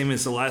is the same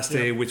as the last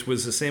day, which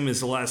was the same as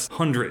the last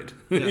 100.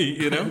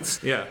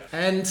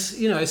 And,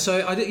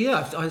 so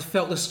I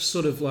felt this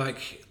sort of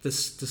like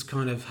this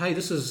kind of, hey,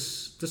 this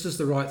is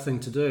the right thing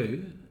to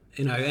do.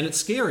 And it's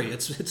scary.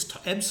 It's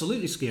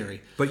absolutely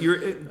scary. But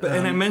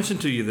and I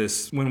mentioned to you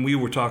this when we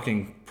were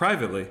talking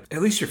privately.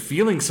 At least you're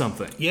feeling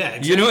something. Yeah,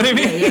 exactly. You know what I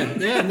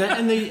mean? Yeah.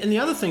 And the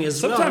other thing is,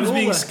 sometimes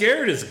being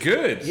scared is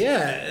good.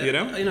 Yeah.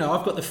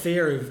 I've got the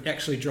fear of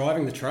actually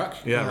driving the truck.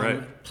 Yeah,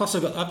 right. Plus,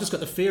 I've just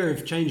got the fear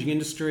of changing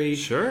industry.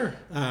 Sure.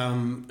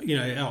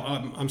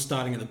 I'm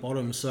starting at the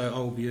bottom, so I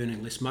will be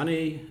earning less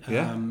money.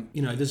 Yeah.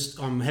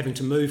 I'm having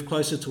to move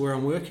closer to where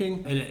I'm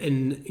working,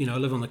 and I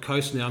live on the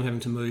coast now. I'm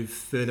having to move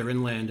further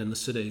inland in the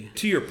city.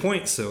 To your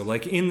point, so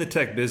like in the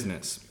tech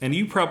business, and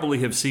you probably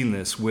have seen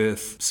this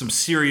with some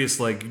serious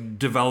like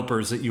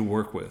developers that you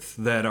work with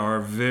that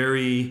are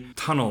very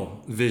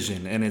tunnel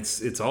vision, and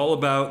it's all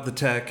about the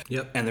tech,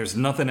 and there's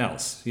nothing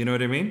else. You know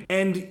what I mean?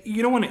 And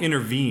you don't want to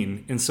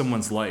intervene in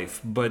someone's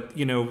life, but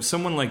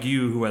someone like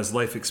you who has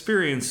life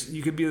experience,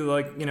 you could be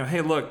like,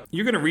 hey, look,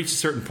 you're going to reach a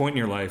certain point in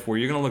your life where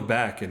you're going to look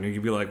back and you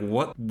could be like,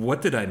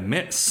 what did I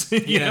miss?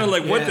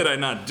 What did I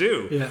not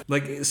do? Yeah.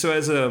 Like, so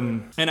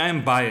and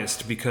I'm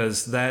biased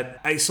because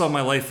that I saw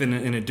my life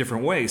in a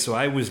different way. So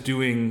I was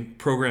doing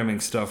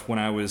programming stuff when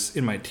I was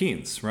in my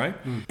teens, right?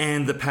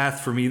 And the path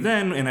for me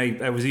then, and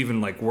I was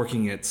even like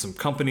working at some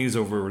companies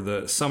over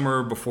the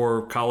summer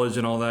before college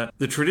and all that.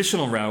 The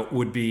traditional route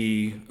would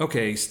be,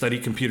 okay, study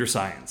computer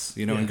science,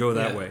 and go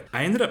that way.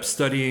 I ended up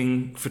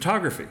studying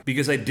photography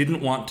because I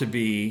didn't want to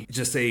be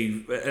just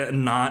a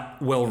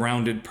not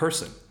well-rounded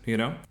person,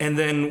 And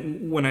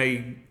then when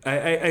I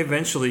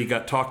eventually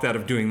got talked out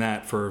of doing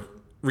that for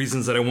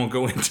reasons that I won't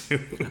go into.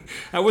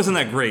 I wasn't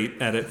that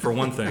great at it, for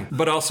one thing.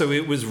 But also,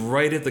 it was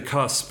right at the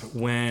cusp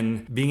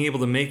when being able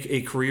to make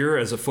a career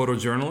as a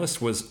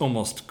photojournalist was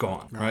almost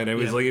gone, right? It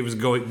was like it was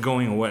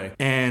going away.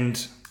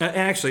 And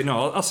actually,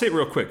 no, I'll say it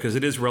real quick because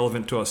it is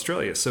relevant to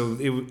Australia.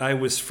 So I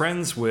was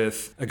friends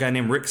with a guy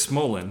named Rick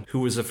Smolin,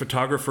 who was a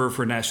photographer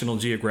for National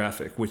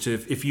Geographic, which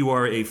if you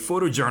are a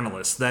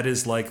photojournalist, that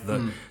is like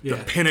the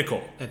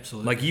pinnacle.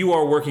 Absolutely. Like you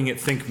are working at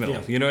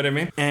ThinkMill, you know what I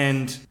mean?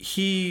 And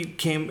he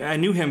came, I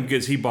knew him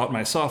because he bought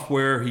my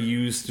software, he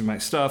used my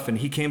stuff, and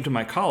he came to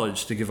my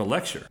college to give a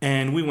lecture.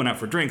 And we went out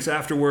for drinks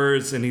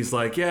afterwards, and he's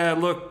like, yeah,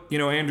 look,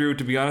 Andrew,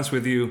 to be honest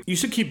with you, you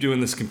should keep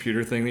doing this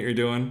computer thing that you're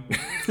doing.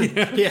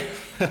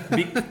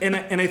 And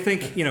I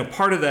think,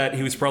 part of that,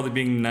 he was probably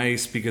being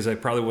nice because I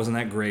probably wasn't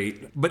that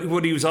great. But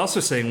what he was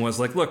also saying was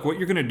like, look, what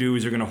you're going to do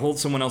is you're going to hold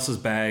someone else's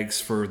bags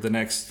for the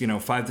next,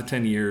 5 to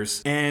 10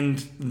 years. And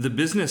the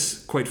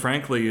business, quite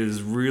frankly,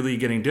 is really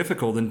getting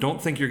difficult, and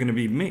don't think you're going to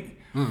be me.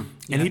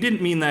 And he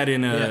didn't mean that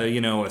in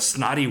a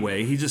snotty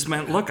way. He just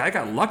meant, look, I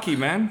got lucky,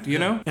 man,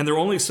 And there are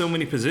only so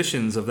many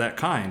positions of that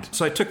kind.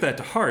 So I took that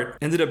to heart,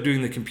 ended up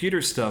doing the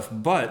computer stuff.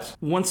 But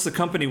once the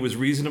company was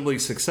reasonably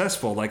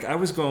successful, like I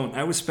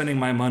was spending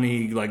my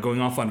money like going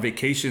off on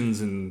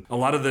vacations and a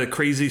lot of the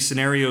crazy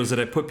scenarios that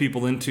I put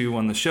people into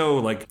on the show,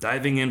 like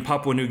diving in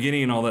Papua New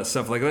Guinea and all that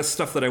stuff. Like that's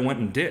stuff that I went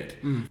and did.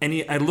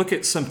 And I look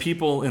at some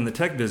people in the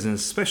tech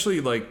business,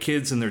 especially like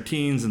kids in their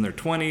teens and their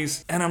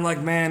 20s, and I'm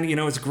like, man,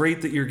 it's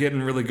great that you're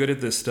getting really good at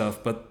this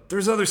stuff, but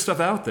there's other stuff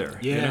out there.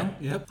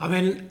 I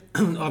mean,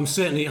 I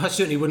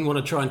certainly wouldn't want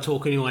to try and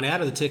talk anyone out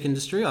of the tech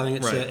industry. I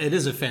think it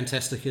is a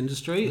fantastic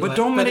industry, but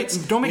don't make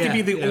it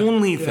be the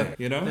only thing.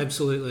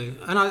 Absolutely.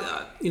 And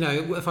I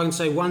if I can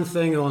say one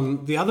thing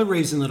on the other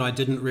reason that I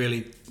didn't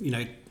really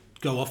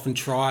go off and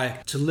try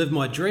to live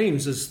my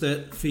dreams is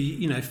that for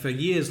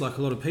years, like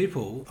a lot of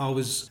people, I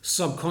was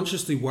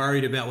subconsciously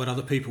worried about what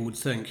other people would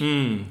think.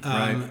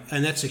 Right.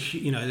 And that's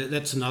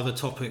that's another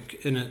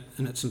topic in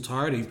its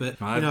entirety.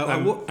 But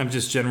I'm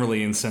just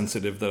generally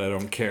insensitive that I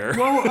don't care.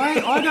 Well,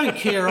 I don't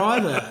care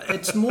either.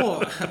 It's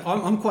more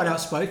I'm quite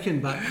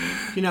outspoken, but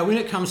when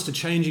it comes to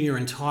changing your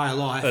entire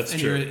life, that's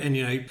true.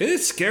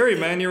 It's scary,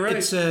 man. You're right.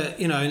 It's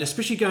and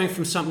especially going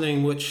from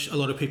something which a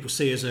lot of people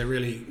see as a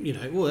really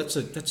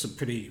that's a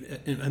pretty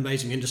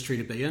amazing industry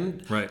to be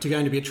in, right, to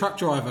going to be a truck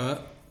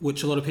driver,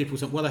 which a lot of people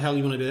think, what the hell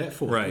you want to do that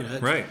for? Right,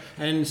 right.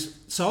 And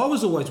so I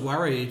was always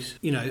worried,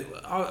 I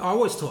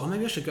always thought,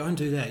 maybe I should go and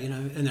do that,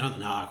 and then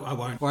I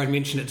won't. Or I'd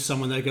mention it to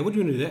someone, they'd go, what do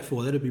you want to do that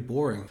for? That'd be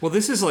boring. Well,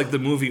 this is like the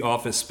movie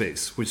Office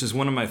Space, which is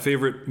one of my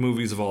favorite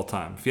movies of all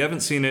time. If you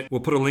haven't seen it,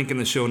 we'll put a link in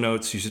the show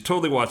notes. You should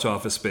totally watch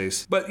Office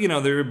Space. But,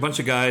 there are a bunch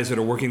of guys that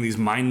are working these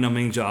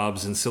mind-numbing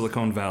jobs in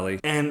Silicon Valley.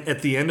 And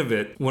at the end of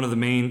it, one of the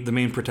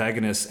main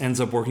protagonists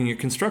ends up working a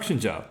construction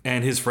job.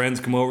 And his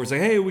friends come over and say,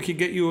 hey, we could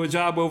get you a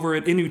job over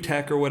at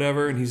Inutech or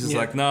whatever. And he's just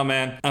like, no,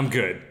 man, I'm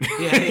good.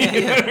 Yeah.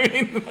 You know what I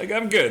mean? Like,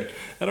 I'm good.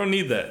 I don't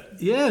need that.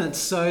 Yeah,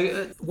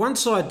 so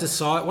once I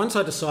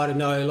decided,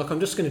 no, look,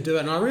 I'm just going to do it.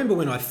 And I remember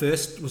when I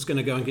first was going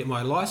to go and get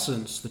my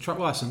license, the truck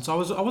license, I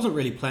wasn't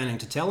really planning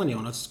to tell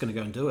anyone. I was just going to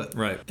go and do it.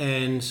 Right.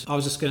 And it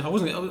wasn't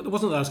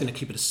that I was going to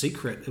keep it a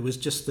secret. It was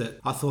just that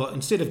I thought,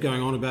 instead of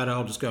going on about it,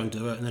 I'll just go and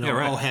do it. And then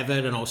I'll have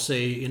it and I'll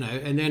see,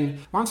 And then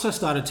once I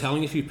started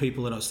telling a few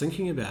people that I was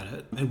thinking about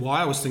it and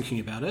why I was thinking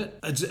about it,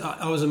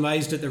 I was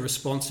amazed at the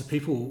response of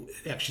people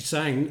actually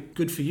saying,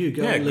 good for you,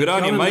 go and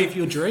live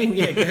your dream.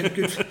 Yeah,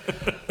 good.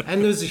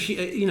 And there's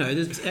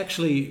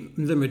actually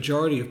the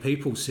majority of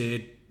people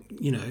said,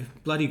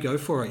 bloody go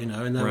for it,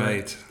 and they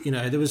were,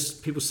 there was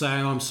people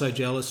saying, oh, I'm so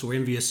jealous or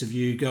envious of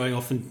you going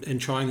off and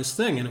trying this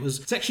thing, and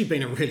it's actually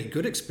been a really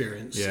good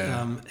experience.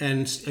 Yeah.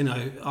 And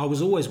I was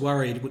always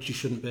worried, which you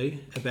shouldn't be,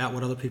 about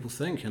what other people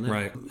think, and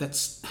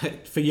that's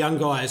for young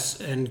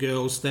guys and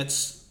girls.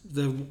 That's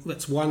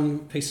one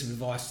piece of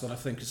advice that I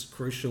think is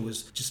crucial,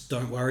 is just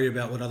don't worry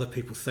about what other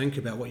people think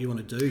about what you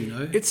want to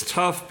do, It's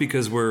tough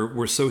because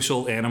we're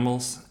social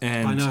animals,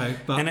 and I know,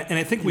 but and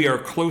I think we are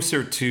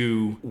closer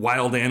to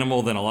wild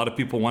animal than a lot of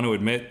people want to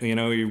admit.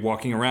 You're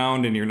walking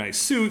around in your nice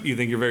suit, you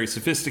think you're very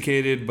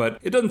sophisticated, but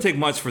it doesn't take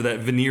much for that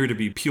veneer to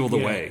be peeled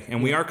away,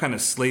 and we are kind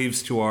of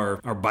slaves to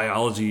our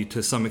biology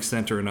to some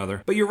extent or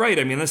another. But you're right.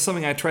 I mean, that's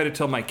something I try to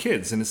tell my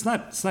kids, and it's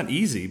not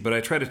easy, but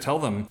I try to tell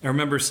them. I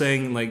remember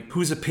saying, like,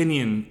 whose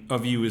opinion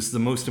of you is the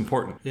most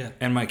important. Yeah.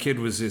 And my kid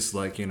was just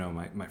like,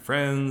 my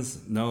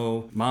friends,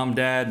 no. Mom,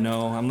 dad,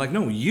 no. I'm like,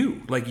 no,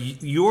 you. Like,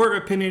 your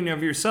opinion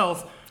of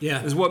yourself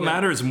is what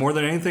matters more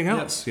than anything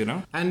else,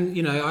 And,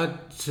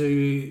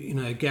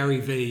 Gary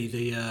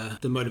Vee,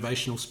 the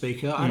motivational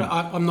speaker, I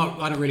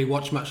don't really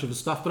watch much of his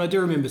stuff, but I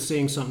do remember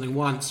seeing something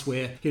once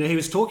where, he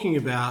was talking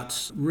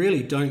about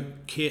really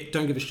don't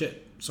give a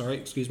shit.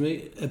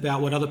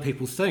 About what other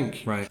people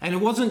think. Right. And it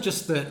wasn't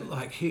just that,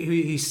 like,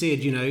 he said,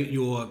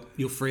 your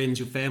friends,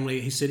 your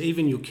family, he said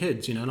even your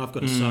kids, and I've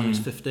got a son who's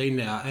 15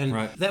 now.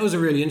 And that was a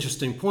really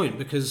interesting point,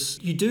 because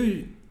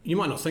you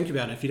might not think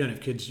about it if you don't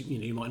have kids,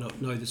 you might not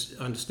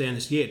understand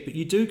this yet, but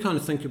you do kind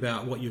of think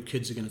about what your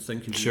kids are going to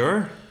think of you.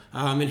 Sure.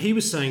 And he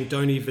was saying,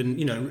 don't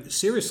even,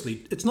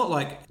 seriously, it's not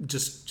like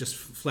just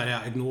flat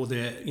out ignore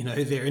their,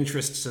 their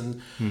interests and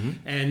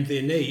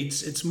their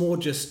needs. It's more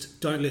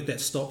just don't let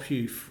that stop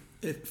you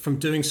from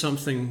doing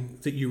something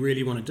that you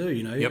really want to do,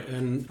 Yep.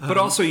 And, but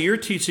also you're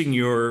teaching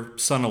your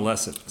son a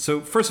lesson.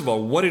 So first of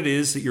all, what it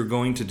is that you're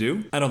going to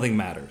do, I don't think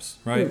matters,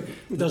 right?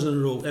 It doesn't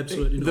at all.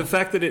 Absolutely not. The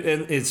fact that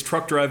it's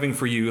truck driving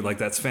for you, like,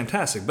 that's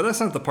fantastic, but that's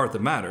not the part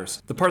that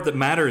matters. The part that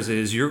matters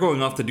is you're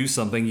going off to do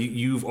something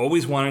you've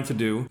always wanted to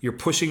do. You're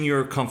pushing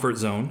your comfort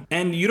zone,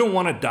 and you don't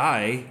want to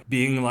die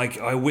being like,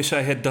 I wish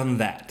I had done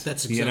that.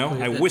 That's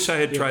exactly I wish I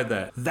had tried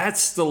that.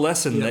 That's the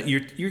lesson that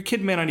your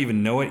kid may not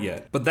even know it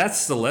yet, but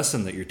that's the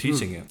lesson that you're teaching.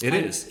 It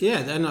is. Yeah,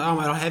 and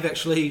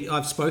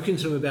I've spoken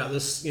to him about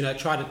this,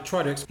 try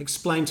to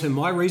explain to him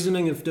my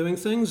reasoning of doing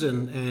things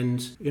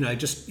and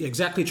just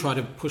exactly try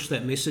to push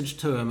that message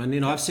to him.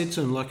 And, I've said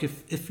to him, like,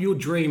 if your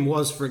dream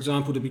was, for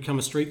example, to become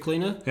a street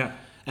cleaner,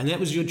 and that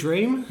was your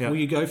dream, will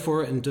you go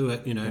for it and do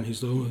it, And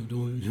he's like,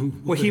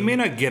 well, he may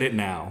not get it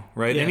now,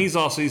 right? Yeah. And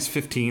he's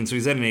 15, so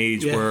he's at an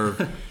age where,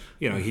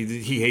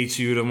 he hates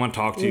you, doesn't want to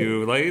talk to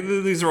you. Like,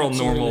 these are all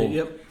normal.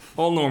 Yep.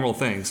 All normal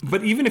things.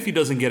 But even if he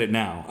doesn't get it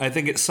now, I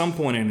think at some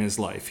point in his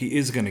life, he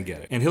is going to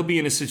get it. And he'll be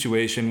in a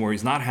situation where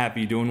he's not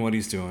happy doing what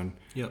he's doing.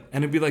 Yep.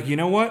 And he'll be like, you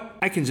know what?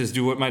 I can just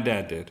do what my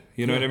dad did.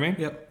 You know what I mean?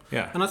 Yep.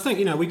 Yeah. And I think,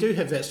 we do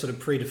have that sort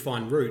of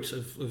predefined route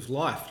of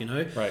life,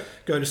 Right.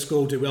 Go to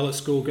school, do well at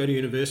school, go to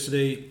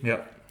university.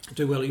 Yep.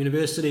 Do well at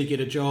university,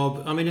 get a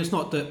job. I mean, it's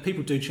not that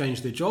people do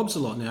change their jobs a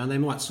lot now, and they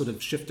might sort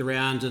of shift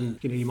around, and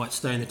you might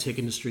stay in the tech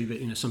industry,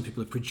 but some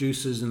people are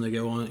producers and they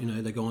go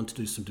on to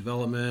do some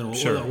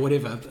development or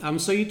whatever.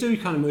 So you do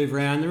kind of move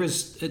around.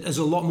 There's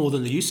a lot more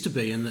than there used to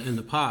be in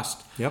the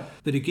past. Yep.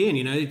 But again,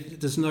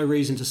 there's no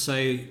reason to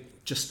say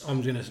just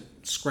I'm going to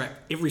scrap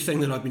everything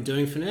that I've been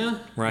doing for now.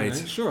 Right.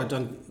 Sure, I've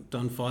done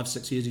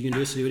 5-6 years of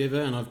university or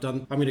whatever, and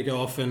I'm going to go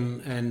off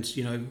and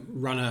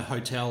run a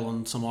hotel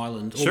on some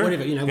island or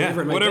whatever,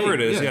 whatever it may be. Whatever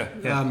it is,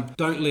 yeah.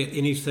 Don't let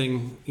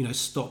anything,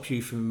 stop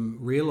you from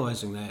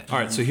realizing that. All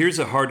right, so here's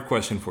a hard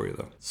question for you,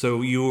 though.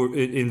 So you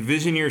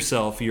envision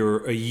yourself,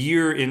 you're a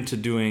year into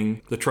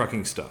doing the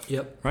trucking stuff.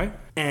 Yep. Right?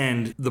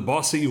 And the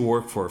boss that you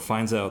work for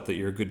finds out that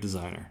you're a good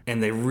designer,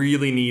 and they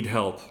really need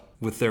help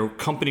with their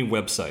company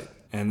website.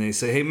 And they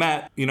say, hey,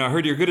 Matt, I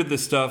heard you're good at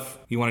this stuff.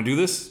 You want to do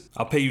this?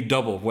 I'll pay you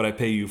double what I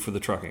pay you for the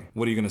trucking.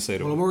 What are you going to say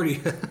to Well, him? I'm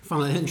already,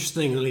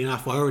 interestingly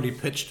enough, I already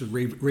pitched a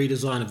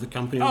redesign of the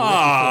company.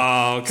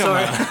 Oh, come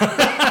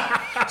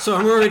on. So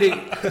I'm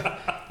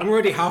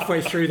already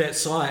halfway through that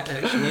site,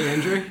 actually,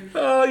 Andrew.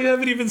 Oh, you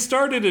haven't even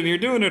started and you're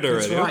doing it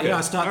already. That's right. Okay. Yeah,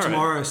 I start All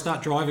tomorrow. right.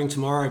 Start driving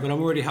tomorrow, but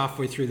I'm already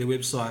halfway through the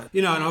website.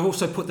 And I've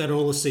also put that on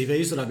all the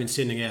CVs that I've been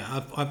sending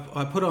out.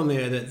 I put on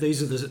there that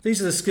these are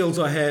the skills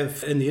I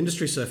have in the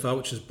industry so far,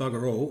 which is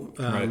bugger all.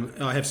 Right.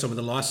 I have some of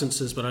the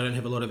licenses, but I don't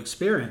have a lot of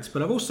experience.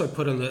 But I've also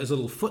put in as a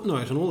little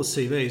footnote on all the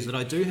CVs that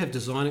I do have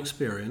design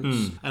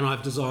experience, and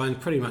I've designed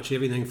pretty much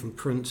everything from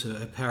print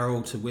to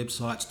apparel to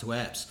websites to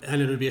apps.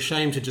 And it would be a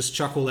shame to just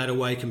chuck all that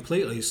away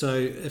completely. So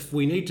if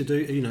we need to do,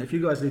 if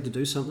you guys need to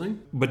do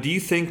something. But do you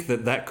think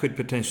that could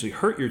potentially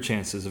hurt your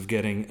chances of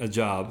getting a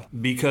job?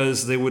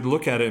 Because they would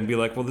look at it and be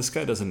like, well, this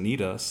guy doesn't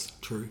need us.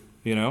 True.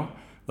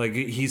 Like,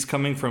 he's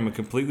coming from a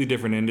completely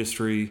different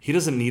industry. He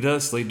doesn't need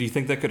us. Like, do you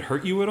think that could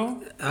hurt you at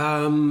all?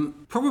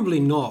 Probably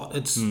not.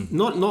 It's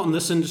not in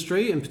this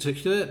industry in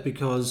particular,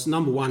 because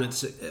number one,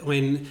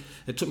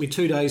 it took me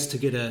 2 days to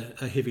get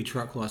a heavy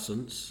truck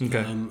license.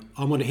 Okay. I'm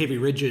on a heavy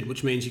rigid,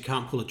 which means you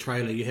can't pull a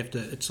trailer.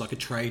 It's like a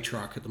tray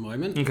truck at the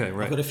moment. Okay,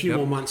 right. I've got a few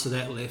more months of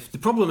that left. The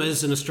problem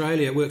is in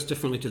Australia, it works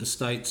differently to the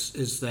States,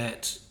 is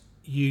that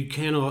you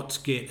cannot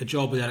get a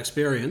job without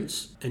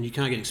experience, and you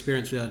can't get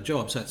experience without a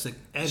job. So it's an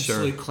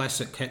absolute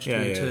classic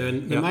catch-22.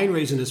 And the main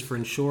reason is for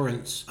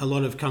insurance. A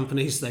lot of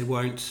companies, they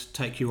won't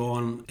take you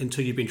on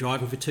until you've been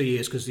driving for 2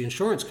 years because the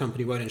insurance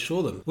company won't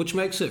insure them, which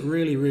makes it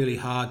really, really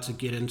hard to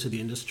get into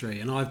the industry.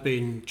 And I've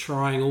been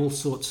trying all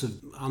sorts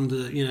of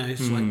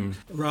like,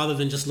 rather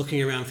than just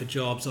looking around for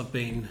jobs, I've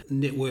been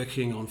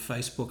networking on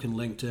Facebook and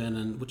LinkedIn,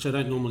 and which I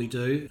don't normally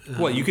do.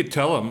 Well, you could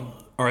tell them,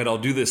 all right, I'll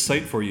do this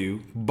site for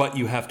you, but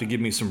you have to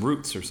give me some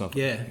routes or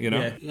something. Yeah,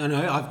 Yeah, I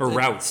know. or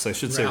routes, I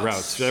should say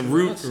routes.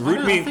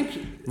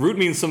 Route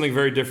means something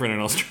very different in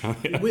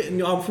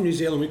Australia. I'm from New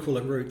Zealand, we call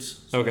it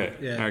roots. So, Okay,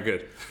 yeah. all right,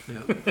 good.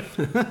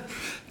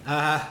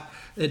 Yeah.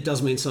 It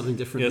does mean something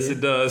different. Yes, here.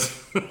 it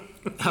does.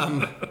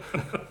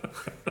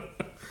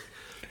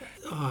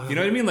 You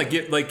know what I mean?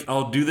 Like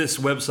I'll do this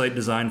website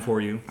design for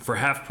you for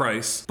half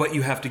price, but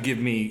you have to give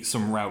me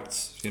some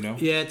routes,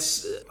 Yeah,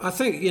 I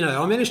think,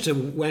 I managed to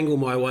wangle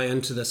my way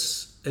into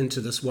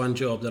this one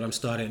job that I'm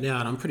starting now,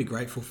 and I'm pretty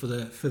grateful for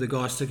the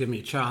guys to give me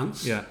a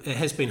chance. Yeah. It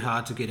has been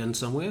hard to get in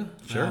somewhere.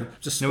 Sure.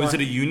 Now, is it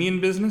a union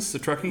business, the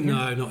trucking here?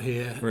 No, not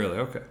here. Really?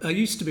 Okay. It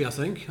used to be, I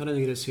think. I don't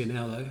think it is here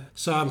now, though.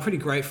 So I'm pretty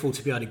grateful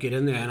to be able to get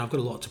in there, and I've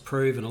got a lot to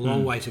prove and a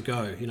long way to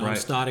go. I'm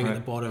starting at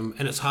the bottom,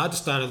 and it's hard to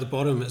start at the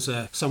bottom as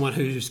someone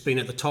who's been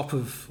at the top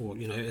of, or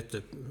at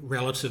the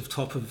relative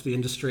top of the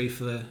industry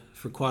for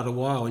quite a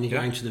while, and you're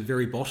going to the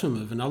very bottom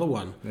of another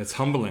one. It's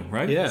humbling,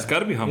 right? Yeah. It's got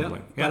to be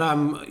humbling. Yeah.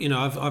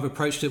 But I've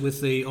approached it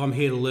with I'm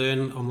here to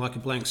learn. I'm like a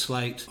blank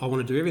slate. I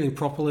want to do everything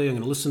properly. I'm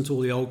going to listen to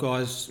all the old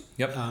guys.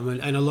 Yep.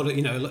 And a lot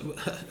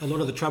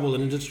of the trouble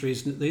in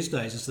industries these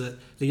days is that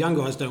the young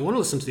guys don't want to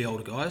listen to the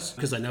older guys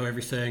because they know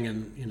everything,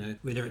 and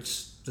whether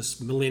it's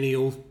this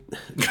millennial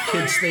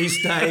kids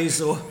these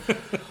days or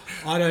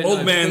I don't know.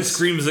 Old man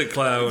screams at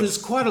cloud. There's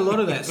quite a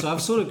lot of that. So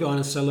I've sort of gone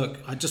and said, look,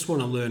 I just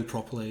want to learn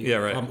properly. Yeah,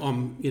 right.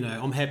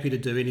 I'm happy to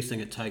do anything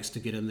it takes to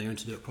get in there and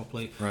to do it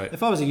properly. Right.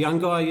 If I was a young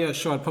guy,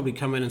 sure, I'd probably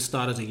come in and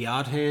start as a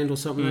yard hand or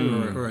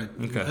something, or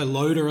a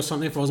loader or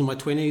something if I was in my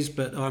 20s.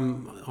 But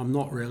I'm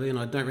not really, and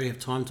I don't really have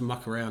time to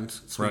muck around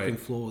sweeping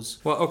floors.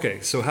 Well,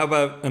 okay. So how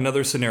about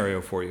another scenario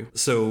for you?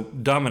 So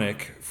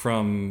Dominic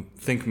from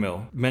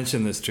ThinkMill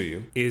mentioned this to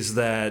you, is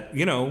that,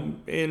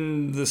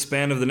 in the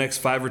span of the next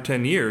 5 or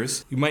 10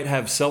 years, you might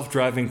have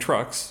self-driving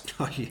trucks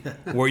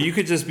where you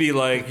could just be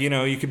like,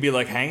 you could be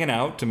like hanging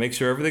out to make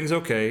sure everything's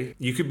okay.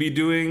 You could be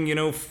doing,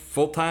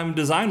 full-time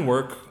design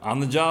work on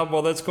the job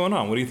while that's going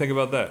on. What do you think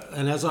about that?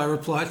 And as I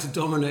replied to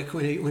Dominic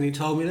when he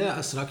told me that,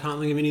 I said, I can't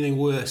think of anything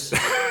worse.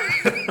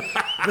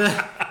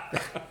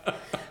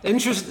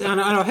 Interesting,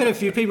 and I've had a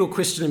few people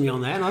questioning me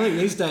on that, and I think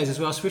these days as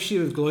well, especially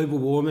with global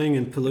warming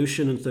and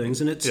pollution and things,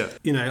 and it's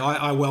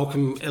I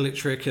welcome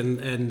electric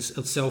and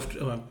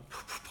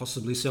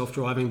possibly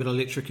self-driving, but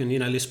electric and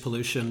less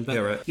pollution.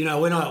 But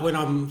when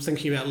I'm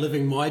thinking about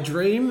living my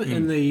dream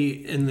in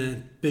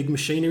the big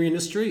machinery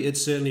industry, it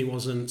certainly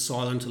wasn't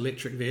silent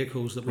electric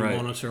vehicles that we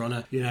monitor on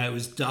it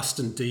was dust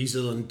and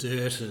diesel and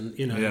dirt and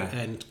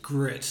and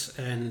grit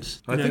and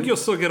I think you'll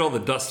still get all the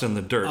dust and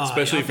the dirt,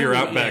 especially if you're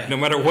out back, no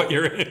matter what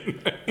you're in.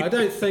 I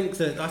think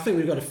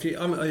we've got a few.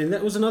 I mean,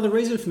 that was another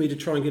reason for me to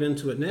try and get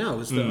into it now.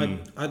 Is that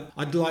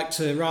I'd like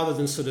to, rather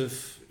than sort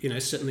of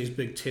sit in these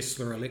big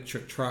Tesla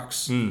electric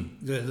trucks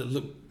that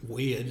look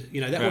weird.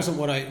 That wasn't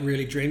what I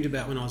really dreamed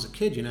about when I was a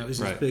kid. It was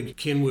these big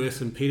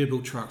Kenworth and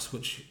Peterbilt trucks,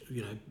 which,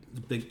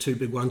 the two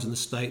big ones in the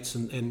States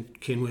and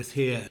Kenworth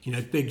here,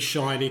 big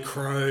shiny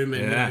chrome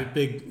and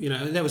big,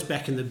 that was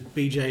back in the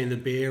BJ and the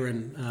Bear.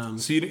 And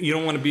so you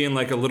don't want to be in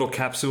like a little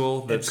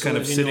capsule that's kind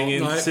of sitting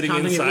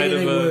inside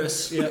of a...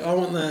 worse. Yeah, I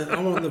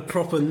want the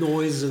proper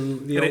noise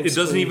and the it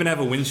doesn't even have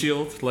a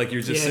windshield, like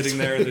you're just sitting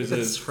there, there's a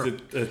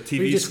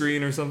TV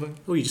screen or something?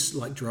 Or you just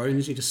like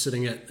drones, you're just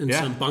sitting in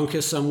some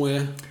bunker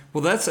somewhere.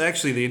 Well, that's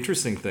actually the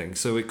interesting thing.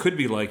 So it could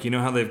be like,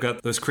 how they've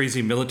got those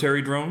crazy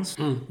military drones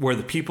where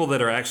the people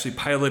that are actually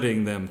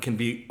piloting them can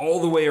be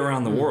all the way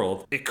around the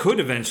world. It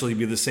could eventually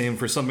be the same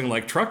for something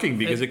like trucking,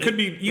 because you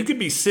could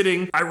be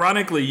sitting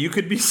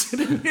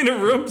in a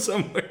room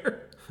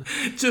somewhere.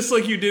 Just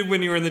like you did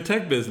when you were in the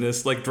tech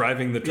business, like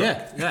driving the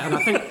truck. Yeah, and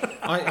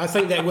I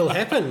think that will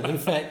happen. In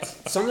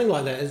fact, something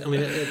like that.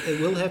 It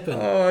will happen.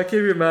 Oh, I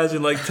can't even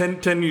imagine. Like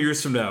 10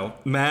 years from now,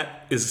 Matt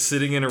is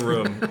sitting in a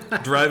room,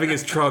 driving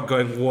his truck,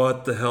 going,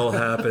 "What the hell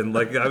happened?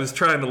 Like, I was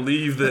trying to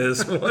leave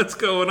this. What's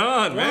going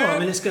on, man?"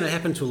 Well, it's going to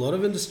happen to a lot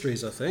of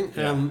industries, I think.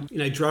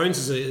 Yeah.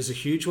 Drones is a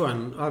huge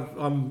one.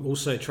 I'm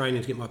also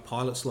training to get my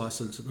pilot's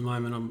license at the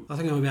moment. I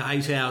think I'm about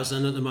 8 hours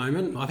in at the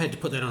moment. I've had to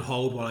put that on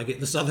hold while I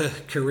get this other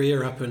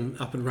career up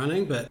and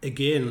running. But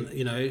again,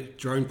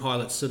 drone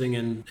pilots sitting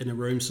in a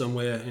room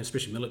somewhere,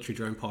 especially military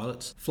drone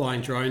pilots, flying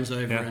drones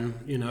over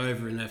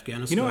over in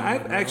Afghanistan. I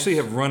actually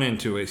have run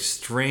into a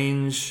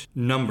strange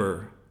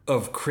number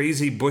of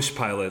crazy bush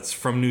pilots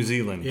from New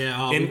Zealand.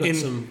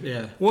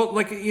 Well,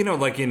 like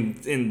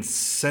in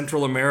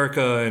Central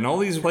America and all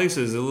these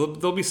places,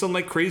 there'll be some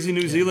like crazy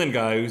New Zealand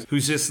guy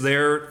who's just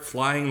there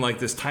flying like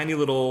this tiny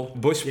little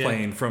bush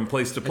plane from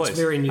place to place. It's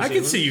very New Zealand. I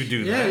could see you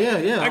do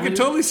that. Yeah. I could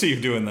totally see you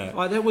doing that.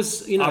 That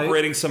was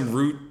operating some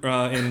route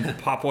in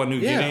Papua New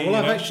Guinea. Well,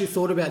 I've actually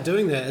thought about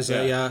doing that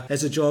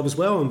as a job as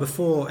well.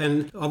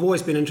 And I've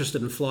always been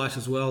interested in flight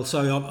as well.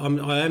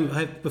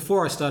 So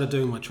before I started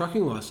doing my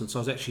trucking license, I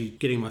was actually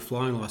getting my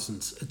flying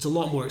license. It's a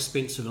lot more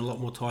expensive and a lot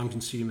more time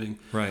consuming.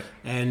 Right.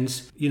 And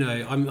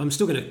I'm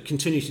still going to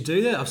continue to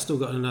do that. I've still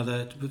got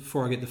another,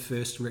 before I get the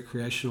first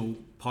recreational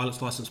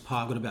pilot's license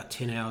part, I've got about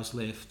 10 hours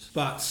left.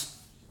 But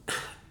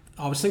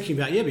I was thinking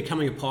about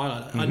becoming a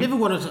pilot. I never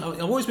wanted to.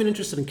 I've always been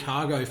interested in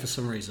cargo for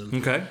some reason.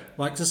 Okay.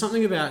 Like there's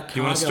something about cargo. Do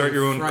you want to start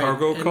your own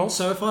cargo cult?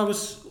 So if I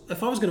was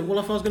going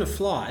to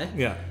fly,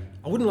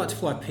 I wouldn't like to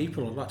fly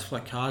people. I'd like to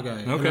fly cargo.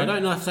 Okay. And I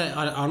don't know if that.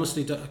 I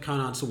honestly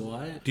can't answer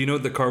why. Do you know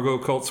what the cargo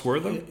cults were,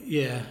 though?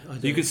 Yeah, I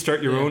do. You could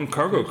start your own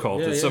cargo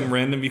cult. It's some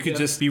random. You could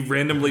just be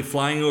randomly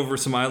flying over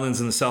some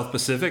islands in the South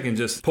Pacific and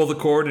just pull the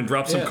cord and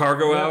drop some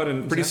cargo out,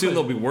 and pretty soon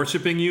they'll be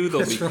worshiping you.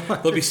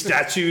 There'll be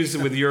statues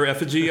with your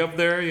effigy up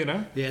there.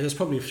 Yeah, there's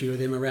probably a few of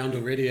them around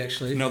already.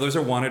 Actually, no, those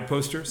are wanted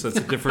posters. That's a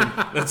different.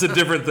 That's a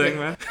different thing,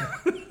 man.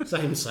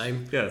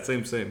 Same. Yeah,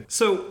 same.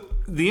 So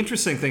the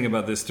interesting thing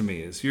about this to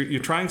me is you're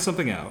trying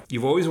something out.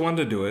 You've always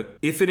wanted to do it.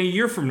 If in a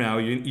year from now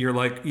you're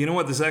like, you know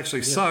what, this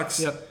actually sucks.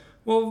 Yep.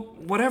 Well,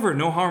 whatever,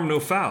 no harm,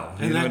 no foul.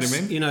 You know what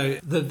I mean?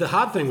 The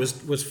hard thing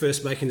was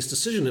first making this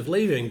decision of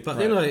leaving, but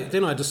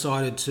then I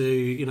decided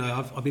to,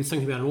 I've been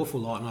thinking about it an awful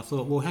lot, and I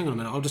thought, well, hang on a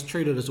minute, I'll just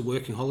treat it as a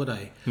working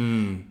holiday.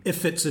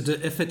 If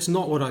it's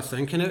not what I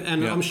think, and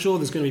I'm sure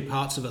there's going to be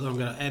parts of it that I'm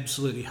going to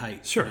absolutely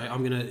hate. Sure.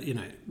 I'm going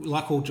to,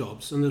 like all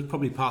jobs, and there's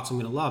probably parts I'm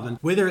going to love, and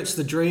whether it's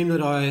the dream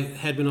that I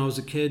had when I was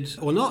a kid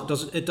or not,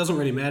 it doesn't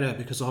really matter,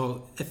 because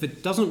if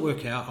it doesn't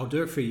work out, I'll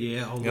do it for a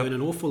year. I'll learn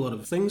an awful lot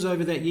of things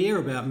over that year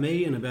about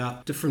me and about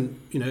different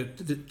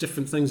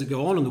things that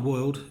go on in the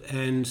world,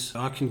 and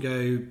I can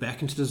go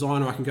back into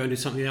design or I can go and do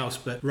something else.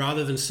 But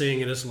rather than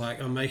seeing it as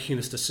like I'm making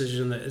this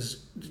decision that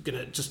is going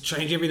to just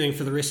change everything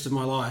for the rest of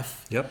my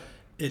life,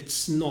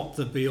 it's not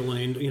the be all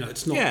and end.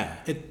 It's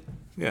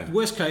not.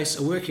 Worst case,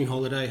 a working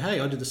holiday.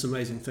 Hey, I did this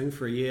amazing thing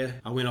for a year.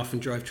 I went off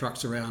and drove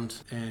trucks around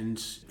and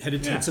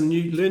learned some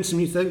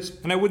new things.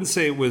 And I wouldn't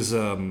say it was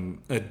a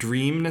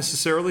dream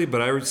necessarily,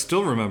 but I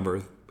still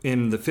remember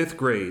in the 5th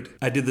grade,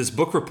 I did this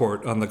book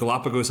report on the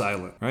Galapagos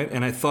Island, right?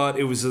 And I thought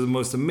it was the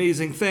most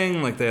amazing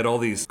thing. Like they had all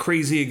these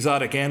crazy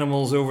exotic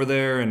animals over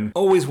there, and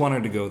always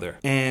wanted to go there.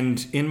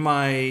 And in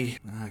my,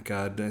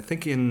 I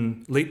think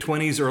in late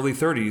 20s, early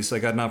 30s, I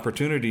got an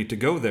opportunity to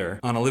go there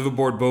on a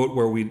liveaboard boat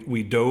where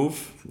we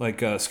dove,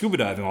 like scuba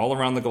diving all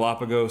around the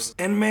Galapagos.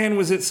 And man,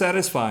 was it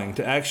satisfying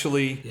to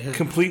actually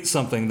complete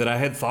something that I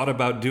had thought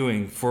about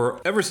doing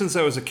ever since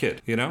I was a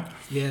kid,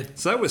 Yeah.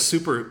 So that was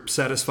super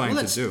satisfying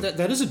to do.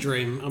 That is a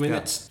dream. I mean,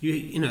 that's, Well,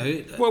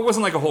 it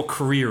wasn't like a whole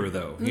career,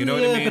 though. You know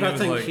what I mean? But I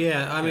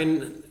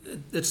think,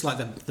 it's like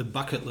the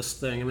bucket list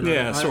thing. I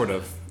mean, sort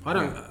of. I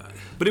don't...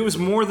 But it was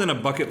more than a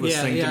bucket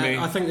list thing to me.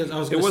 I think that I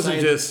was It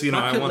wasn't just,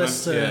 I want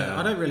to...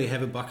 I don't really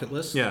have a bucket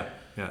list. Yeah.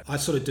 I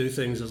sort of do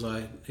things as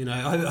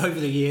over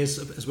the years,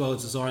 as well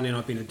as designing,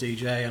 I've been a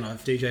DJ and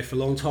I've DJed for a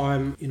long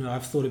time.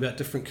 I've thought about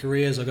different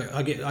careers.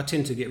 I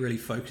tend to get really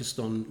focused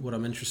on what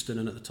I'm interested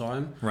in at the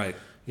time. Right.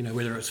 you know,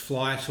 whether it's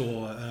flight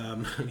or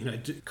you know,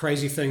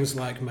 crazy things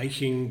like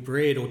making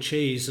bread or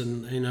cheese,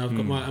 and you know,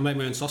 I make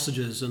my own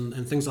sausages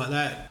and things like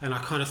that. And I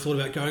kind of thought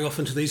about going off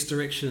into these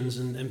directions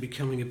and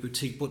becoming a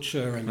boutique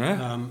butcher,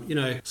 and you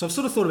know, so I've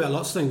sort of thought about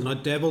lots of things, and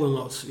I dabble in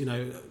lots, you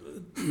know.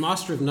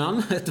 Master of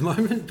none at the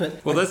moment,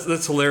 but well,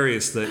 that's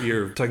hilarious that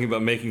you're talking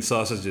about making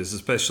sausages,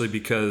 especially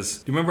because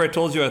do you remember I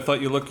told you I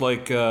thought you looked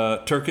like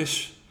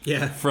Turkish?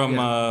 Yeah, from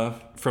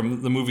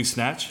the movie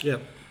Snatch.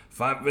 Yep.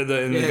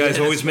 The guy's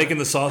always making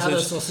the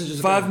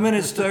sausage. 5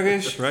 minutes,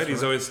 Turkish, right?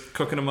 He's always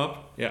cooking them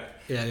up. Yeah.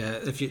 Yeah.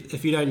 If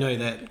you don't know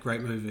that,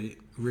 great movie,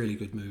 really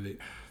good movie.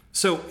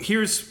 So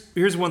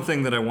here's one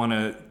thing that I want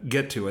to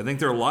get to. I think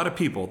there are a lot of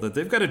people that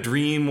they've got a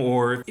dream,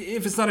 or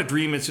if it's not a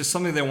dream, it's just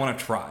something they want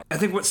to try. I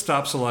think what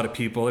stops a lot of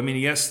people, I mean,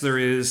 yes, there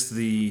is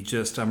the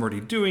just I'm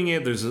already doing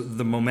it. There's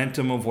the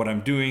momentum of what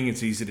I'm doing.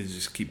 It's easy to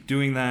just keep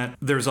doing that.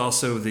 There's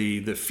also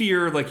the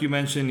fear, like you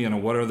mentioned, you know,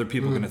 what are other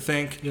people going to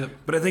think? Yep.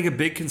 But I think a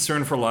big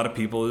concern for a lot of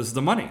people is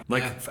the money.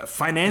 Like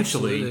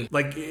financially, absolutely.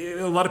 like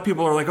a lot of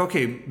people are like,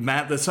 okay,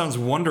 Matt, that sounds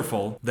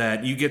wonderful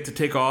that you get to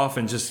take off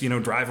and just, you know,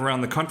 drive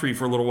around the country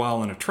for a little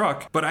while in a truck,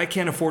 but I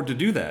can't afford to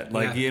do that.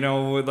 Like, you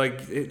know,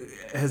 like,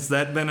 has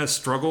that been a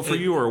struggle for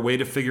you, or a way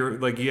to figure,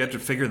 like, you have to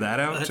figure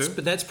that out too?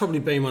 But that's probably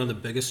been one of the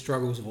biggest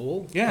struggles of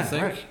all. Yeah, I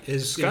think, right.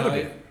 Is, you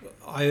know,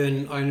 I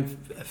earn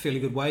a fairly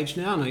good wage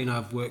now, and you know,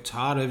 I've worked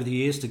hard over the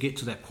years to get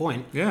to that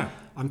point. Yeah.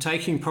 I'm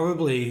taking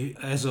probably,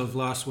 as of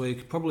last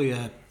week, probably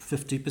a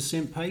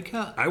 50% pay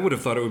cut. I would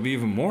have thought it would be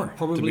even more.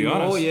 Probably to be more,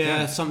 honest.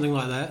 yeah, something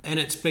like that. And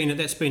that's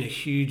been a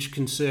huge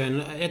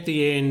concern. At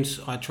the end,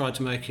 I tried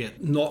to make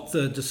it not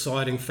the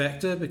deciding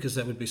factor, because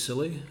that would be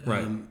silly.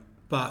 Right.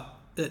 But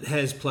it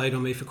has played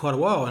on me for quite a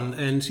while,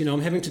 and you know,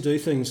 I'm having to do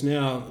things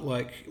now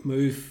like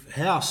move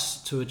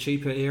house to a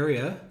cheaper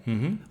area.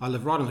 Mm-hmm. I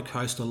live right on the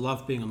coast. I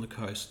love being on the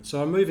coast,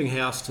 so I'm moving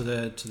house to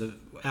the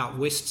out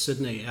west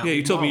Sydney. Yeah,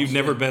 you told me you've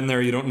never been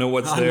there. You don't know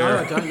what's there. No,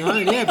 I don't know.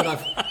 Yeah,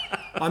 but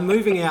I'm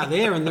moving out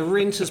there, and the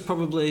rent is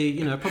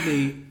probably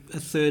a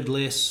third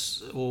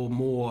less or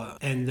more,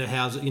 and the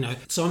house, you know,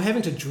 so I'm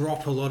having to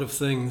drop a lot of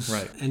things,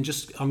 right? And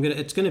just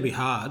it's going to be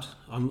hard.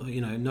 I'm,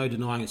 you know, no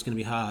denying it's going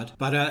to be hard,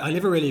 but I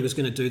never really was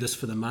going to do this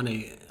for the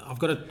money. I've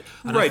got to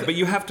right, but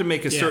you have to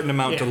make a certain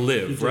amount to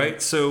live, right?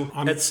 So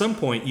at some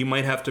point you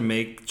might have to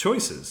make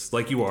choices,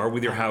 like you are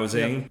with your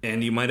housing,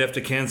 and you might have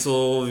to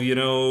cancel, you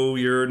know,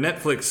 your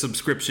Netflix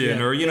subscription,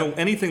 or you know,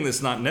 anything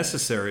that's not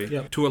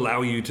necessary to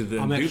allow you to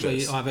then do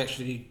this. I've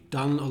actually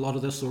done a lot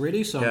of this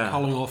already, so I'm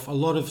culling off a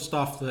lot of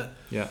stuff that.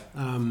 Yeah.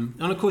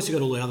 And of course, you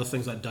got all the other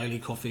things like daily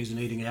coffees and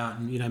eating out,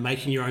 and you know,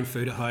 making your own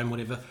food at home,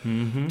 whatever,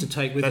 to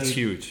take with you. That's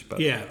huge.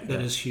 Yeah, that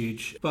is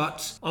huge.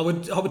 But I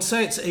would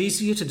say it's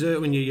easier to do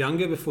it when you're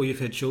younger, before you've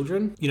had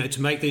children. You know,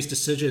 to make these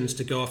decisions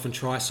to go off and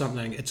try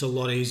something, it's a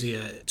lot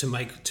easier to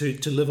make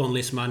to live on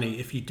less money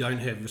if you don't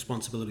have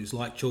responsibilities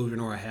like children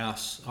or a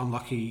house. I'm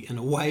lucky in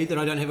a way that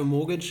I don't have a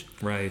mortgage,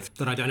 right?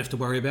 That I don't have to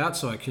worry about,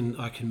 so I can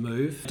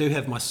move. I do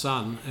have my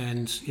son,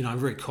 and you know, I'm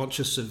very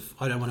conscious of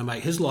I don't want to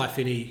make his life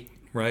any.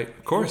 Right,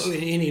 of course.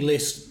 Any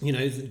less, you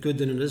know, good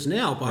than it is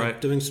now by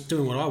doing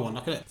what I want.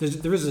 Like,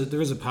 there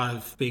is a part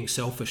of being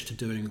selfish to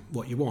doing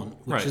what you want,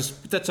 which is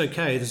that's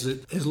okay.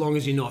 As long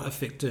as you're not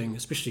affecting,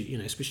 especially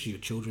your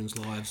children's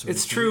lives.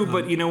 It's true,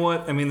 but you know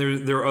what? I mean,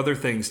 there are other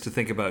things to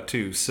think about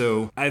too.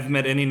 So I've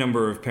met any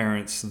number of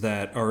parents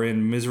that are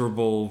in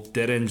miserable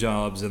dead-end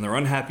jobs, and they're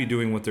unhappy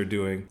doing what they're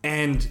doing,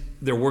 and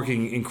they're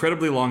working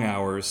incredibly long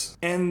hours,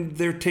 and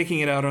they're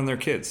taking it out on their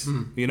kids.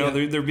 You know,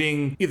 they're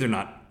being either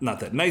not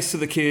that nice to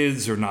the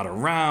kids, or not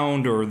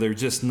around, or they're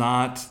just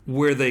not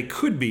where they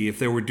could be if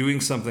they were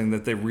doing something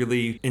that they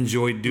really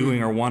enjoyed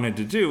doing or wanted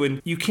to do. And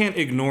you can't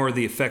ignore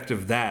the effect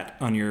of that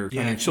on your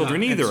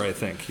children either, I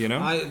think, you know?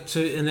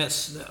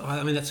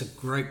 That's a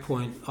great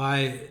point.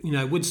 I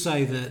would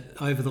say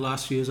that over the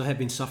last few years I have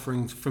been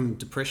suffering from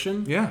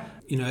depression. Yeah.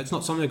 You know, it's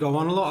not something I go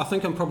on a lot. I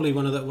think I'm probably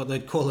one of what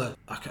they'd call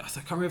I can't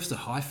remember if it's a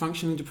high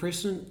functioning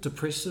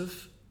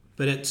depressive.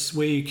 But it's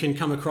where you can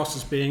come across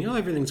as being,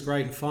 everything's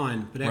great and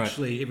fine, but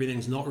actually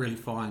everything's not really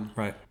fine.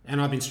 Right.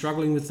 And I've been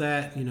struggling with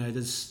that. You know,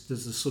 there's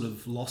this sort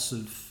of loss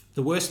of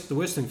the worst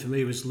thing for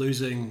me was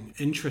losing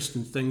interest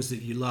in things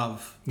that you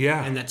love.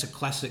 Yeah. And that's a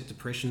classic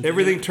depression.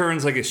 Everything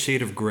turns like a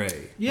shade of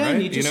grey. Yeah.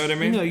 Right? You know what I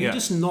mean? You're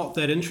just not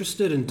that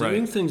interested in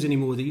doing things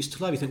anymore that you used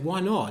to love. You think, why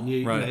not? And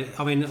you know,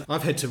 I mean,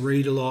 I've had to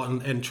read a lot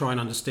and try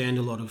and understand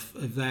a lot of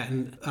that.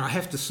 And I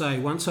have to say,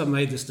 once I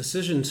made this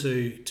decision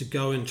to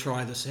go and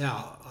try this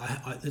out,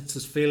 it's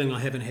this feeling I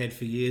haven't had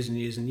for years and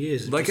years and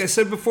years. Like I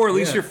said before, at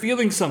least you're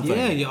feeling something.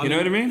 Yeah, you know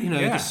what I mean? You know,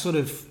 just sort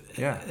of.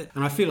 Yeah,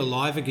 and I feel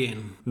alive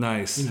again.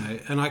 Nice. You know,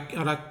 and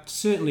I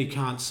certainly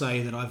can't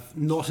say that I've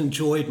not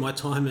enjoyed my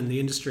time in the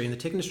industry, in the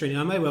tech industry.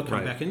 Now, I may well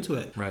come back into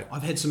it. Right.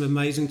 I've had some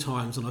amazing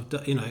times, and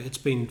it's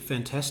been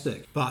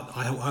fantastic. But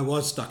I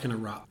was stuck in a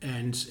rut,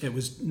 and it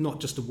was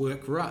not just a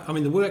work rut. I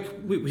mean, the work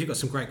we've got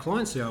some great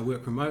clients here. I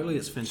work remotely.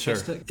 It's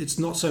fantastic. Sure. It's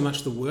not so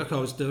much the work I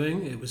was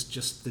doing; it was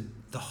just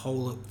the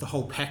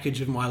whole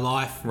package of my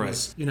life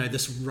was, Right.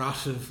 this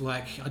rut of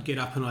like I'd get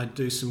up and I'd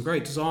do some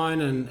great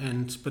design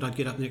but I'd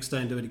get up next day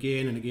and do it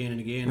again and again and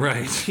again.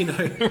 Right.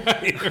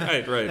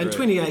 Right. And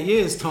 28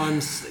 years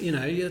times,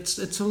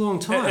 it's a long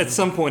time. At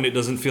some point, it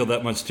doesn't feel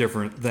that much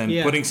different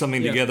than putting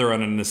something together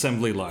on an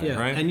assembly line,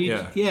 right? And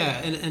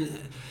and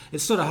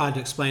it's sort of hard to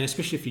explain,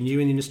 especially if you're new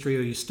in the industry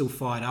or you're still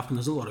fired up, and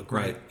there's a lot of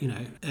great,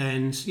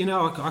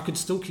 I could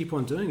still keep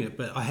on doing it,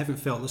 but I haven't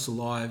felt this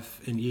alive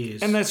in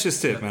years. And that's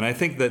just it, man. I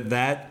think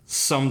that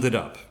summed it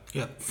up.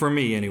 Yeah. For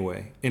me,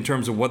 anyway, in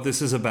terms of what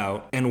this is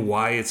about and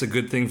why it's a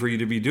good thing for you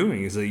to be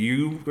doing, is that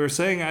you are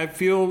saying, I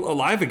feel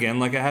alive again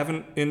like I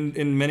haven't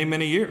in many,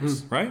 many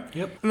years, right?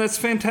 Yep. And that's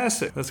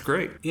fantastic. That's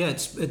great. Yeah,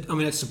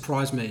 it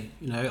surprised me.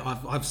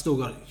 I've still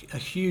got a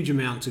huge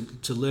amount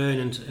to learn,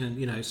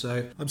 and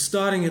so I'm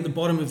starting at the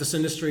bottom of this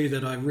industry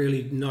that I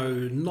really know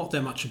not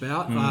that much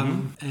about,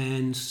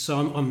 and so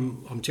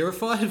I'm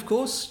terrified, of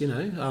course.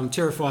 I'm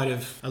terrified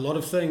of a lot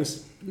of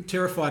things.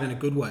 Terrified in a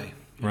good way.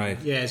 Right.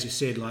 Yeah, as you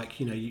said, like,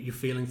 you're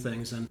feeling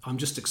things, and I'm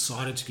just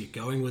excited to get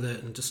going with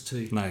it and just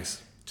to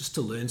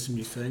learn some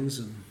new things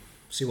and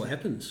see what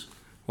happens.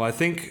 Well, I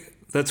think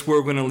that's where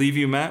we're going to leave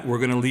you, Matt. We're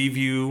going to leave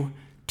you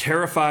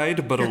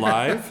terrified but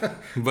alive,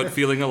 but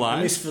feeling alive.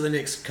 At least for the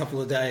next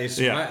couple of days,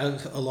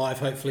 right? Alive,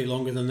 hopefully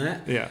longer than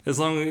that. Yeah,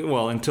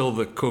 until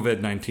the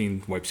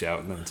COVID-19 wipes you out,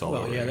 and then it's all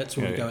over. Well, yeah, that's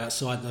when we go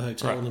outside the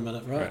hotel in a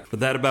minute, right? But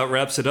that about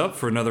wraps it up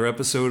for another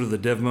episode of the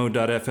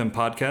DevMo.fm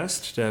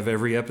podcast. To have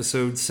every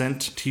episode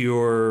sent to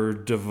your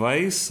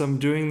device, I'm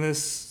doing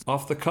this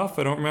off the cuff.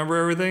 I don't remember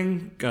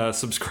everything.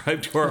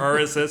 Subscribe to our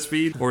RSS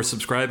feed or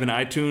subscribe in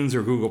iTunes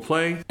or Google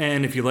Play.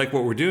 And if you like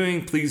what we're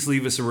doing, please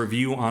leave us a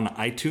review on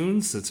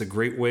iTunes. That's a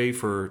great way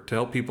to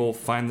help people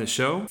find the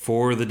show.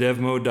 For the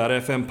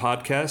DevMo.fm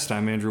podcast,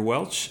 I'm Andrew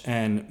Welch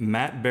and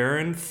Matt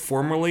Barron,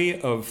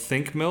 formerly of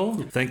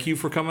ThinkMill. Thank you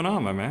for coming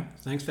on, my man.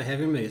 Thanks for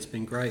having me. It's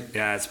been great.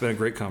 Yeah, it's been a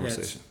great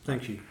conversation.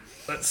 Thank you.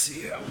 Let's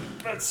see how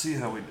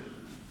we did.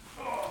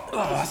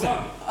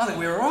 I think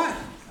we were all right.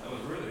 That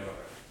was really all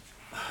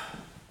right.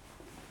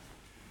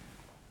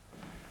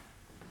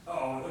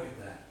 Oh, look at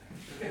that.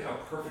 Look at how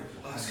perfect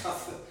it was.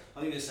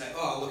 I think they say,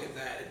 look at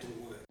that. It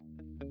didn't work.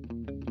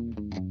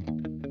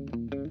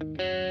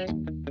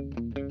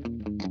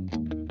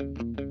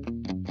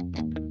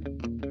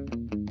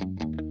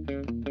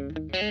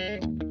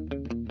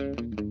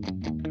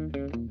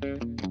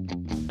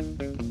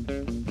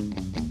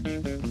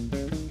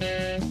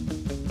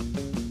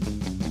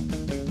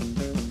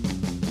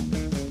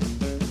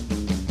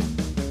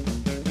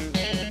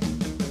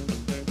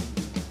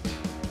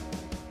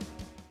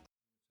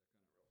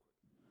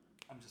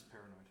 I'm just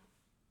paranoid.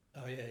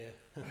 Oh,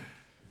 yeah.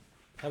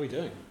 How are we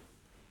doing?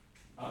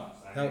 I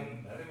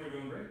think we're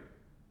doing great.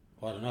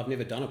 Well, I don't know. I've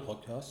never done a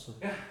podcast. So.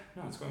 Yeah,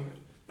 no, it's going good.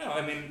 No,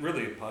 I mean,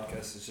 really, a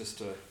podcast is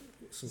just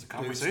it's a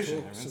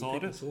conversation. That's all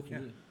it is. Talking, yeah.